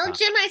 checking. the Tell time.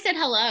 Jim I said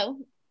hello.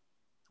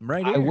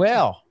 right I here.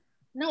 will.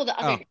 No, the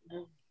other.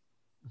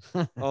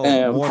 Oh,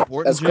 Damn, more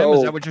important, that's Jim. Is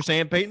cold. that what you're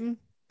saying, Peyton?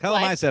 Tell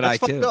him What? I said That's I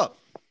fucked too. up.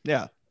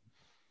 Yeah.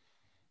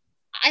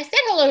 I said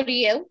hello to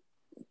you.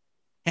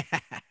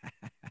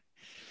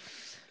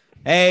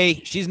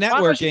 Hey, she's Why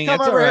don't you networking. come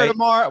That's all over here right.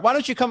 tomorrow? Why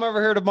don't you come over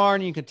here tomorrow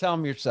and you can tell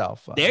him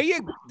yourself? There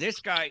you.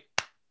 This guy.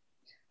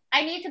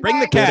 I need to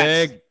Bring the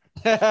borrow-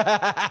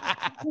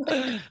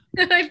 cat.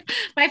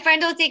 My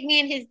friend will take me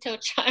in his tow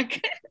truck.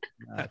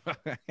 Well, you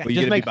Just gonna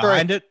be make sure-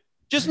 behind it?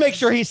 Just make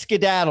sure he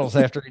skedaddles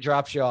after he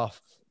drops you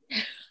off.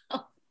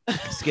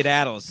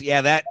 Skedaddles.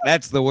 Yeah,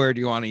 that's the word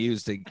you want to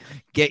use to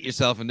get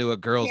yourself into a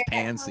girl's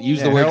pants. Use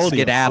Yeah, the how word old are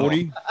you, skedaddle.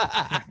 40?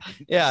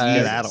 Yeah.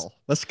 Skedaddle.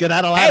 Let's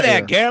skedaddle out Hey of there,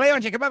 here. girlie. Why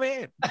don't you come over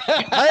here?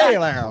 Hey there.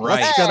 Right.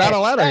 Let's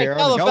skedaddle out of Hey, here.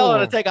 tell the Go. fella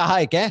to take a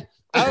hike, eh?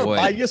 I'll Boy.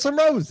 buy you some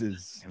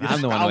roses. And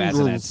I'm the one who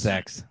hasn't had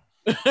sex.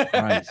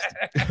 Christ.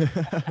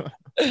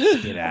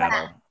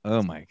 Skedaddle.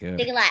 Oh my god.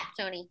 Take a lap,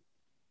 Tony.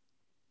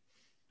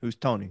 Who's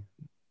Tony?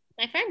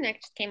 My friend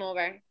Nick just came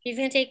over. He's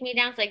gonna take me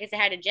down so I can say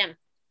hi to Jim.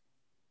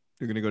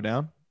 You're gonna go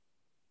down?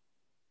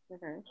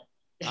 Mhm.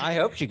 I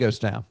hope she goes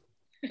down.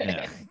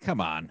 Yeah,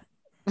 come on.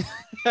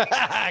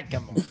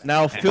 Come on.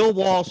 Now, Phil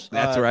Walsh.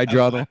 That's where I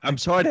draw the. I'm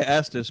sorry to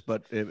ask this,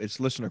 but it's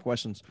listener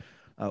questions.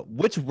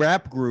 Which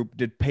rap group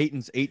did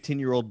Peyton's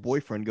 18-year-old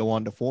boyfriend go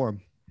on to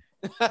form?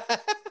 I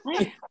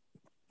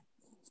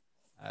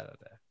don't know.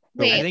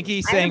 Wait, I think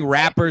he's I saying don't-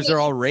 rappers are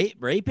all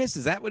rapists.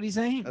 Is that what he's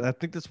saying? I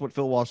think that's what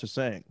Phil Walsh is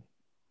saying.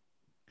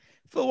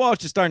 Phil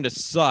Walsh is starting to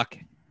suck.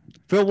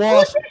 Phil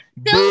Walsh.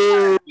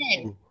 Phil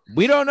Boo.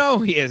 We don't know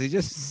who he is. He's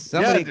just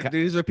somebody. Yeah,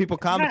 these are people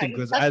commenting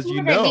because, that's as you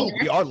what I know, mean. we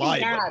That's are too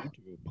live bad. on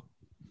YouTube.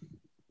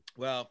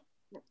 Well,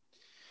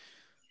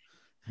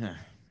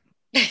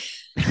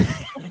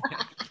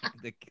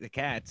 the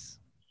cats.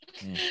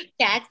 Yeah.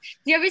 Cats.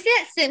 Do you ever see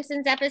that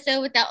Simpsons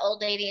episode with that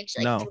old lady and she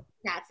like No. threw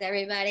cats at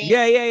everybody?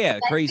 Yeah.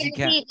 That's Crazy gonna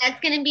cat. be- that's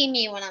gonna be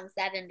me when I'm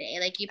 70.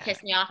 Like you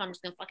piss me off, I'm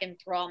just gonna fucking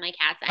throw all my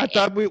cats I at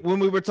thought when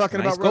we were talking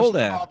Nice about Rush goal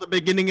there. Limbaugh at the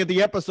beginning of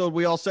the episode,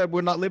 we all said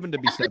we're not living to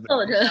be 70.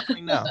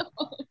 you. No.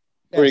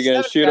 Were you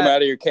gonna shoot him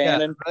out of your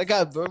cannon? I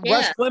got Yeah.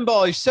 Rush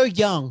Limbaugh. He's so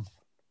young.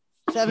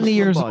 70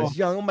 years Limbaugh is old.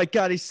 young. Oh my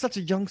God, he's such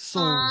a young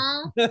soul.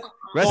 Aw.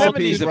 Rest in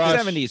peace, 70s, Rush.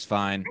 70s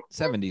fine.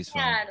 70s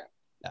fine.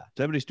 God.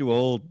 70's too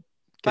old.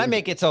 If I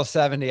make it till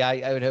 70,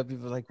 I would hope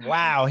people are like,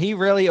 wow, he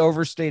really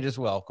overstayed his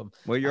welcome.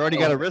 Well, you already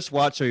got a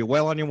wristwatch, so you're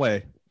well on your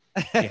way.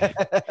 Yeah.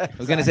 I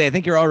was gonna say, I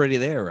think you're already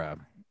there, Rob.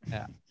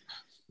 Yeah.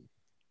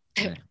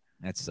 Yeah,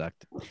 that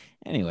sucked.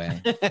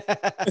 Anyway,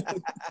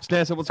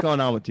 Stan, so what's going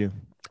on with you?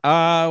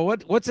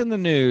 what's in the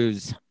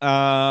news?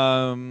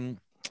 I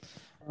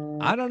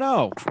don't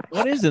know.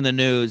 What is in the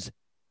news?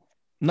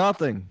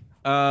 Nothing.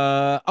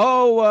 No,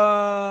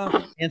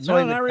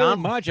 Canceling the not really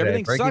conference much. today,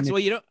 Everything breaking sucks. it-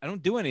 Well, I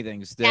don't do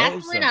anything still.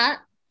 Cats so- went up.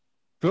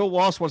 Phil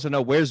Walsh wants to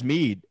know where's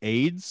Mead?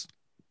 AIDS?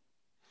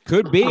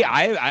 Could be.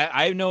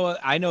 I know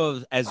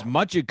of as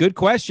much a good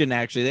question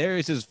actually. There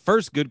is his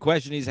first good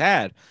question he's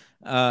had.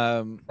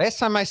 Last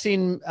time I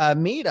seen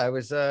Mead, I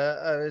was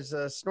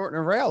snorting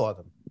a rail with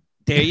him.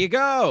 There you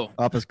go.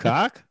 Up his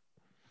cock?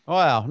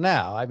 Well,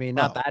 no, I mean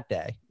not Oh. that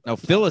day. No,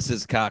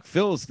 Phyllis's cock.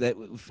 Phyllis that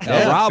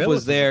Yeah, Rob Phyllis was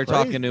is there crazy.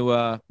 talking to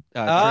Oh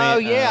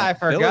Grant, yeah, I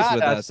Phyllis forgot.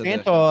 with us at the-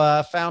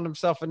 Santa found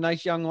himself a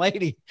nice young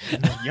lady.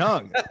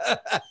 Young.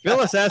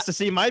 Phyllis asked to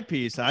see my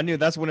piece. I knew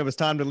that's when it was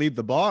time to leave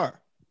the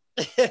bar.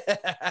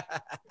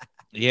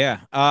 Yeah.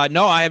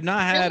 No, I have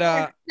not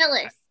had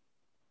Phyllis.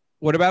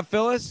 what about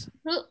Phyllis?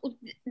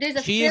 There's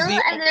a She is Phil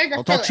the- and there's a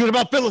I'll talk Phyllis. shit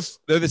about Phyllis.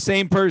 They're the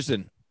same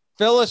person.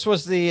 Phyllis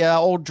was the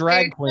old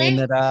drag Seriously? queen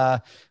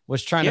that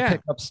was trying Yeah. to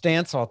pick up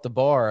Stancil at the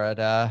bar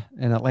at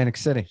in Atlantic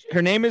City.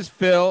 Her name is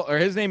Phil, or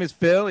his name is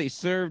Phil. He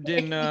served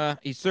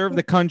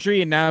the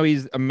country, and now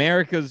he's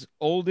America's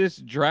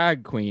oldest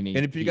drag queen. And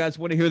if you guys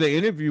want to hear the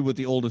interview with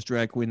the oldest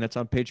drag queen, that's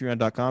on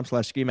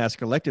patreon.com/Ski Mask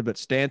Collective, but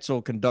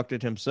Stancil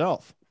conducted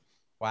himself.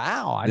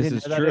 Wow, I This didn't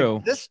is know that true.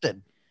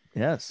 existed.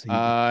 Yes. he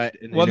well,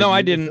 did an no, I interview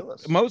with didn't.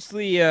 Phyllis.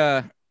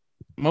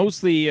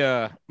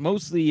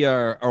 Mostly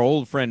our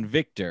old friend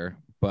Victor,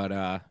 but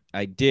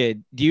I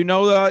did. Do you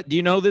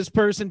know this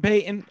person,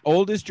 Peyton?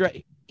 Oldest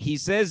drag. He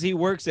says he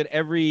works at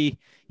every.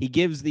 He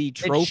gives the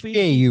trophy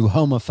It's you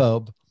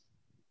homophobe.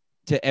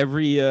 to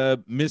every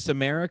Miss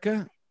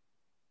America.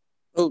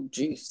 Oh,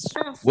 jeez.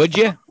 Would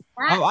you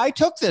Oh, I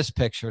took this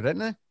picture,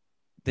 didn't I?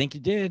 think you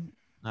did?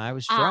 I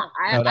was drunk.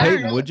 I But don't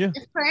Peyton, know. would you?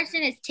 This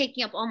person is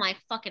taking up all my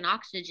fucking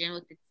oxygen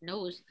with its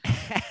nose.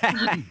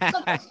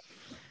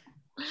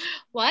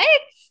 What?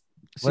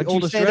 It's the What'd you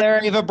oldest say drag-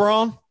 there, Eva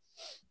Braun?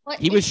 What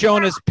He was is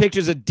showing that? us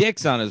pictures of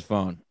dicks on his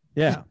phone.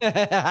 Yeah.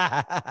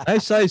 That's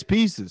Nice size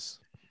pieces.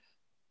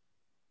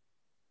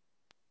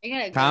 I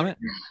gotta go. Comment.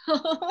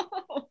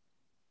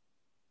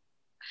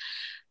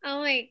 Oh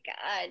my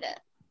god.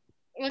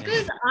 What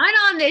goes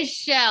on this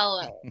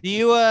show? Do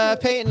you,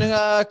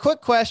 Peyton?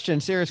 Quick question,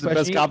 serious It's the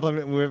question. best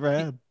compliment we ever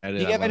had. Do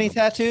you have any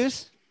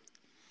tattoos?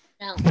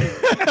 No.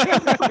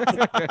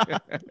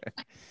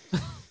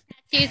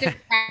 Tattoos are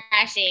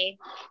trashy.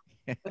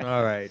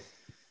 All right.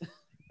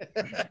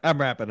 I'm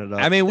wrapping it up.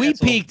 I mean, we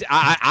That's all. peaked.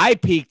 I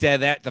peaked at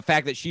that. The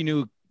fact that she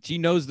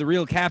knows the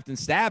real Captain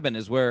Stabbin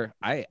is where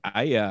that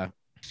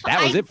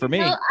was it for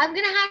me. I'm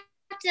gonna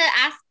have to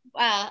ask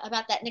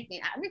about that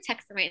nickname. I'm gonna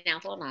text him right now.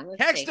 Hold on. Let's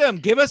Text see. him.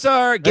 Give us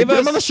our. Hey, Give get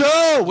us. him on the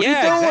show. What Yeah,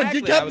 are you doing?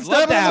 exactly. Get I Captain would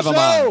love to Stabbin have on him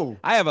the on. show.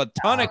 I have a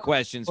ton of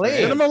questions for please.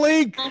 Get him. him a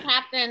link. Oh,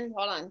 Captain.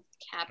 Hold on. I'm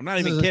Captain. not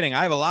even kidding.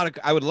 I have a lot of.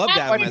 I would love to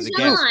have him as a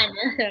Captain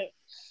guest. John.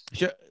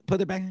 Sure. Put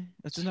it back.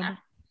 What's his number?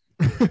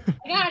 I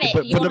got it.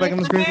 Put You it want back on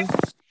the my screen. number?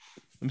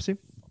 Let me see.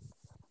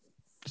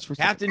 Just for a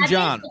second. Captain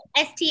John.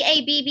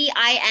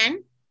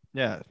 Stabbin.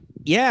 Yeah.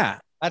 Yeah.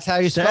 That's how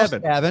you spell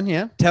Stabbin. stabbing,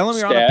 yeah. Tell him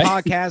you're on a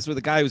Stab. podcast with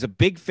a guy who's a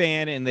big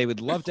fan, and they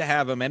would love to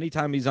have him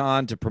anytime he's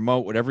on to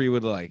promote whatever you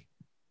would like.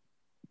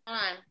 Hold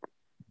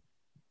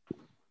on.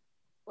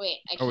 Wait.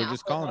 I Oh, we're can't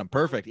just calling him.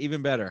 Perfect.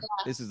 Even better.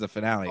 This is the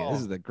finale.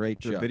 This is the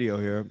great There's a show. video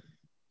here.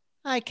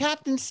 Hi,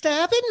 Captain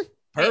Stabbin.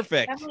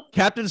 Perfect.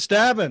 Captain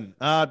Stabbin.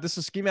 This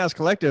is Ski Mask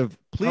Collective.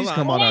 Please Hold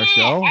come on. on our All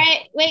show.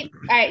 right. Wait.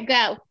 All right.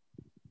 Go.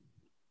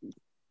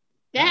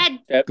 Go ahead.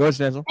 Go ahead,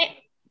 Stancil.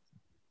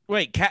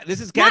 Wait, this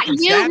is Not Captain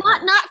you.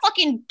 Stabbin. Not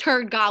fucking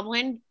turd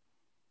goblin.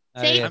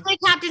 Say yeah. say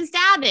Captain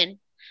Stabbin.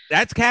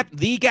 That's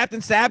the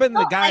Captain Stabbin,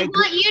 the No, guy. I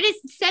want you to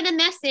send a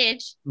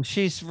message.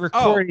 She's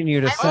recording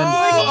you to I send.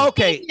 want Oh, you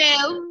okay.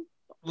 to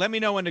Let me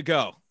know when to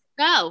go.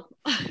 Go.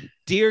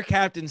 Dear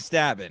Captain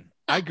Stabbin,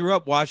 I grew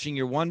up watching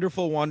your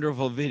wonderful,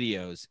 wonderful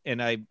videos,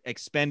 and I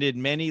expended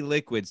many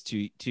liquids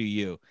to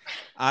you.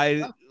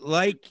 I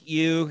like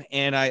you,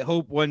 and I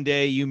hope one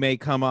day you may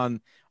come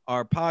on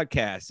our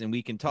podcast and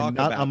we can talk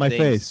not about on my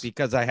things face.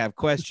 because I have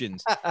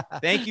questions.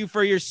 Thank you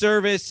for your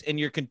service and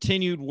your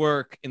continued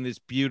work in this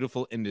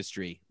beautiful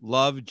industry.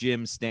 Love,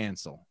 Jim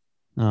Stansel.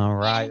 All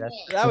right.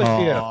 That was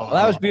beautiful.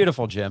 That was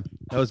beautiful, Jim.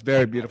 That was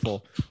very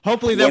beautiful.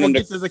 Hopefully that will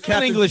get to the I'm an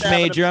captain. English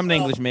stabbing major. I'm an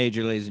himself. English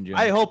major, ladies and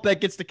gentlemen. I hope that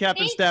gets the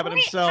captain stabbing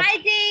himself.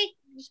 Hi, D.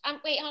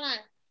 Wait, hold on.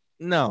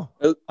 No.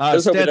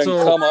 Let's hope it doesn't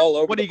Stancil, come all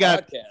over what do the you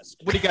got? podcast.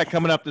 What do you got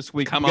coming up this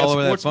week? Come You got all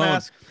over that Sports phone.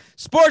 Mask?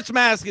 Sports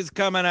Mask is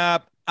coming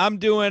up. I'm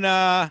doing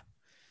I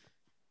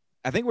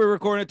think we're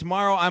recording it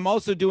tomorrow. I'm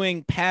also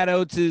doing Pat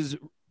Oates'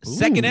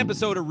 second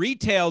episode of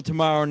Retail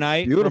tomorrow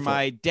night for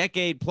my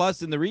decade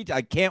plus in the retail.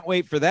 I can't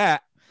wait for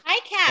that. Hi,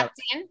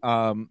 Captain.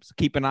 So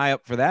keep an eye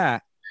up for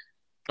that.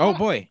 Oh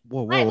boy.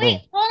 Whoa,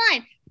 Wait, hold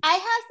on. I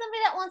have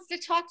somebody that wants to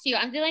talk to you.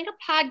 I'm doing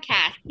a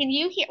podcast. Can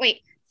you hear?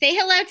 Wait, say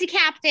hello to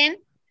Captain.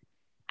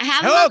 I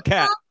have him Hello, on the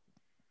Cap. phone.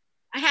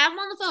 I have him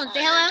on the phone.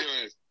 Say How hello. you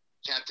doing?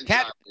 Captain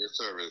Cap- John, your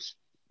service.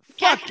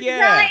 Fuck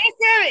yeah.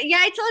 Yeah,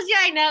 I told you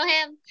I know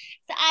him.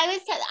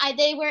 So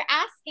they were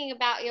asking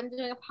about you. I'm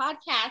doing a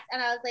podcast, and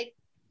I was like,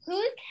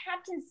 "Who's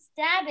Captain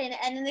Stabbin?"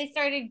 And then they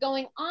started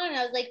going on. And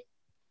I was like,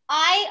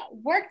 "I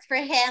worked for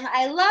him.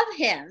 I love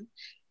him."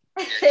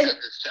 Yeah,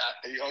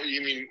 Captain oh,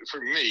 you mean for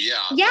me? Yeah.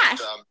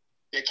 Yes. But,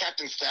 yeah,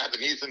 Captain Stabbin,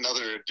 he's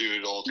another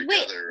dude Wait,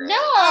 altogether. no.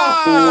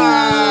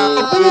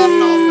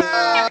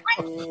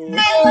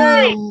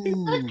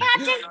 Who's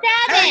Captain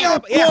Hang Stabbin?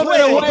 up. Yeah, Pull it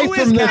wait, away who is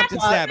from the Captain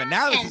top. Stabbin?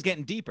 Now this is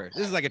getting deeper.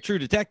 This is like a true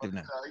detective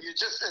now. You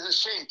just, it's a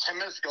shame. 10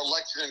 minutes ago,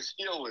 Lexington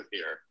Steele was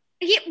here.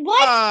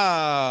 What?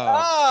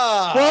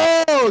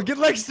 Oh. Whoa, get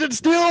Lexington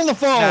Steele on the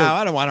phone. No,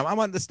 I don't want him. I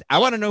want this. I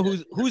want to know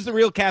who's the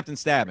real Captain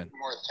Stabbin.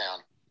 Morristown.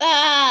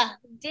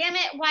 Damn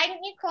it. Why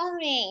didn't you call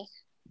me?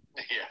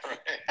 Yeah,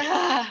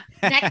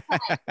 right.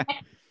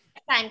 Next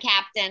time,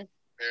 Captain.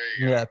 There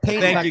you go. Yeah.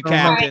 Peyton Thank you,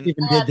 Beckman Captain.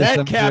 even did this That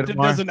in captain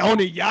Baltimore. doesn't own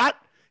a yacht.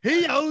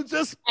 He owns a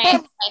Hi,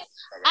 spot.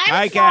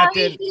 Hi, sorry.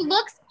 Captain. He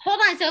looks. Hold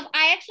on. So if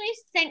I actually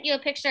sent you a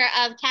picture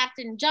of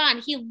Captain John,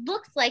 he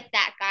looks like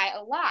that guy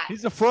a lot.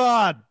 He's a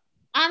fraud.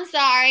 I'm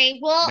sorry.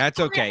 Well, That's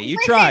okay. You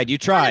listen, tried. You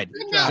tried.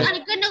 On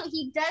a good note,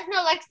 he does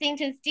know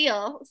Lexington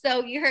Steele,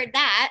 so you heard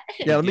that.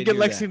 Yeah, let me did get do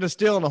Lexington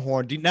Steele on the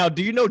horn. Do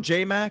you know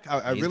J-Mac?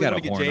 I He's really got want to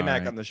a get horn, J-Mac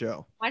alright. on the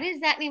show. Why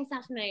does that name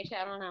sound familiar?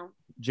 I don't know.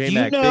 Do you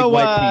J-Mac, big know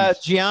white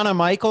piece. Gianna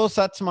Michaels?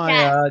 That's my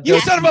Yeah. You Yeah.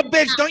 son of a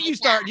bitch! Don't you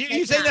start. You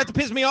It's saying not. that to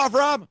piss me off,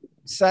 Rob?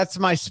 that's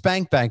my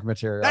spank bank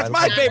material. That's I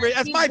my love favorite.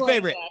 That's She's my gorgeous.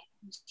 favorite.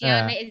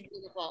 Gianna is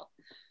beautiful.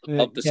 it.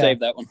 Hope to Yeah.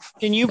 save that one.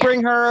 Can you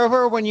bring her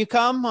over when you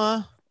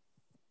come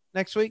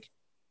next week?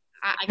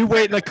 You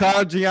wait in the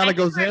car, Gianna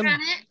goes in.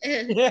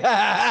 in.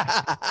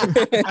 Yeah.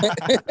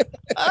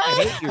 I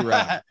hate you,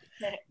 Rob.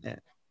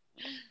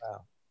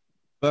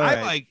 All I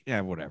right. like.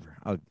 Yeah, whatever.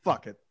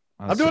 Fuck it.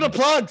 I'll I'm doing see. the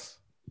plugs.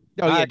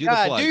 Oh yeah, do the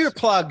plugs. Do your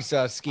plugs,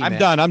 Ski I'm Man.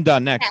 done. I'm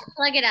done. Next. Yeah,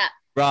 plug it up.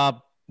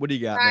 Rob, what do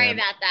you got, Sorry man?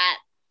 about that.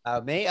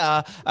 Me.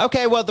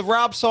 Okay. Well, the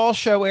Rob Saul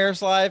Show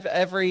airs live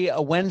every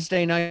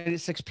Wednesday night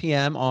at 6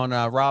 p.m. on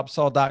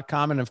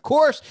robsaul.com. And of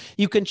course,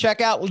 you can check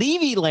out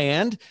Levy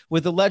Land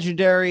with the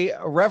legendary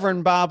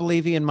Reverend Bob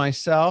Levy and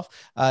myself.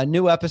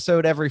 New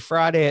episode every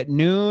Friday at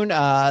noon.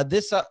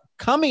 This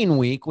coming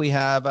week, we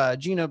have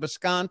Gino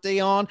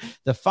Bisconti on.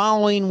 The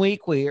following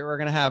week, we're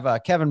going to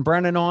have Kevin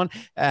Brennan on.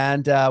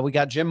 And we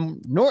got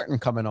Jim Norton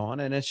coming on.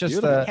 And it's just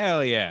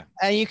Hell yeah.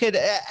 and you could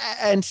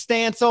and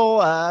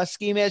Stancil,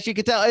 Ski Mask, you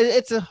could tell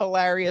it's a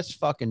hilarious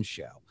fucking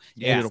show.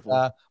 Yeah.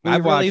 Beautiful. We I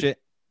really, watch it.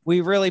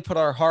 We really put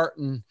our heart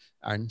and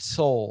our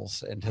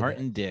souls into Heart it.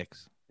 and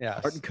dicks.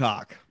 Yes. Heart and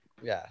cock.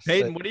 Yes.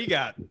 Peyton, what do you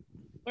got?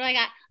 What do I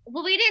got?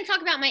 Well, we didn't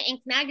talk about my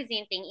Inc.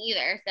 magazine thing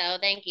either, so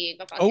thank you.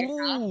 Go fuck yourself.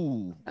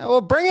 Oh.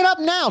 Well, bring it up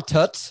now,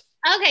 Toots.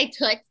 Okay,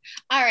 toots.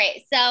 All right.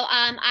 So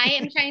I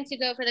am trying to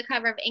go for the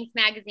cover of Inc.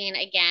 magazine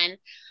again.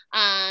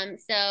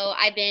 So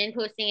I've been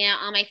posting it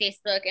on my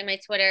Facebook and my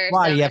Twitter.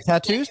 Why, so do you have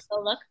tattoos?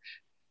 go look.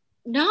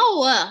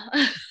 No.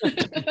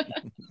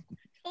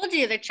 Told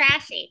you they're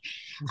trashy.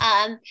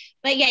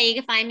 But yeah, you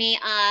can find me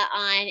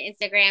on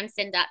Instagram,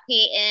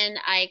 sin.peyton.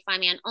 I can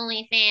find me on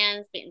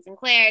OnlyFans, Peyton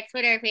Sinclair,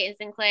 Twitter, Peyton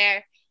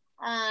Sinclair.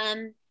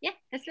 Yeah,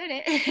 that's about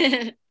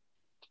it.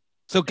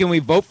 So can we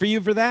vote for you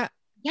for that?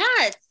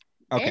 Yes.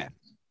 Okay.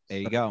 There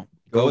you go.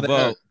 Go Go there.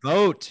 vote.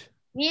 Vote.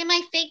 Me and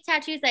my fake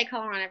tattoos I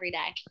color on every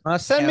day.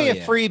 Send me Hell a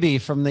yeah. freebie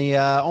from the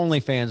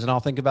OnlyFans, and I'll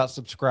think about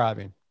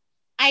subscribing.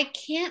 I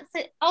can't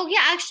say. Oh yeah,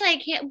 actually I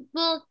can't.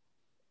 Well,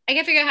 I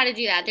can figure out how to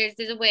do that.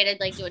 There's a way to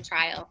like do a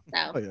trial.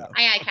 So Oh, yeah.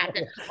 I can't.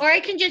 Or I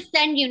can just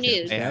send you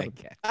nudes. Yeah,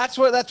 okay. That's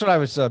what I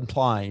was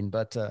implying.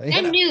 But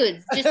Send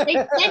nudes. Just say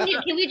send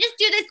nudes. Can we just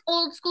do this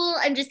old school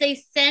and just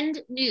say send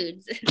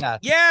nudes?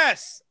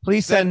 Yes.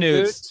 please Send send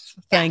nudes. nudes.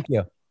 Thank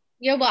you.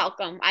 You're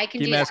welcome. I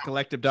can do that.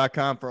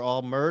 KeyMaskCollective.com for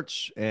all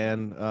merch.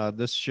 And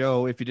this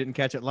show, if you didn't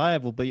catch it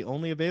live, will be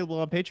only available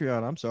on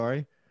Patreon. I'm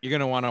sorry. You're going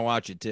to want to watch it too.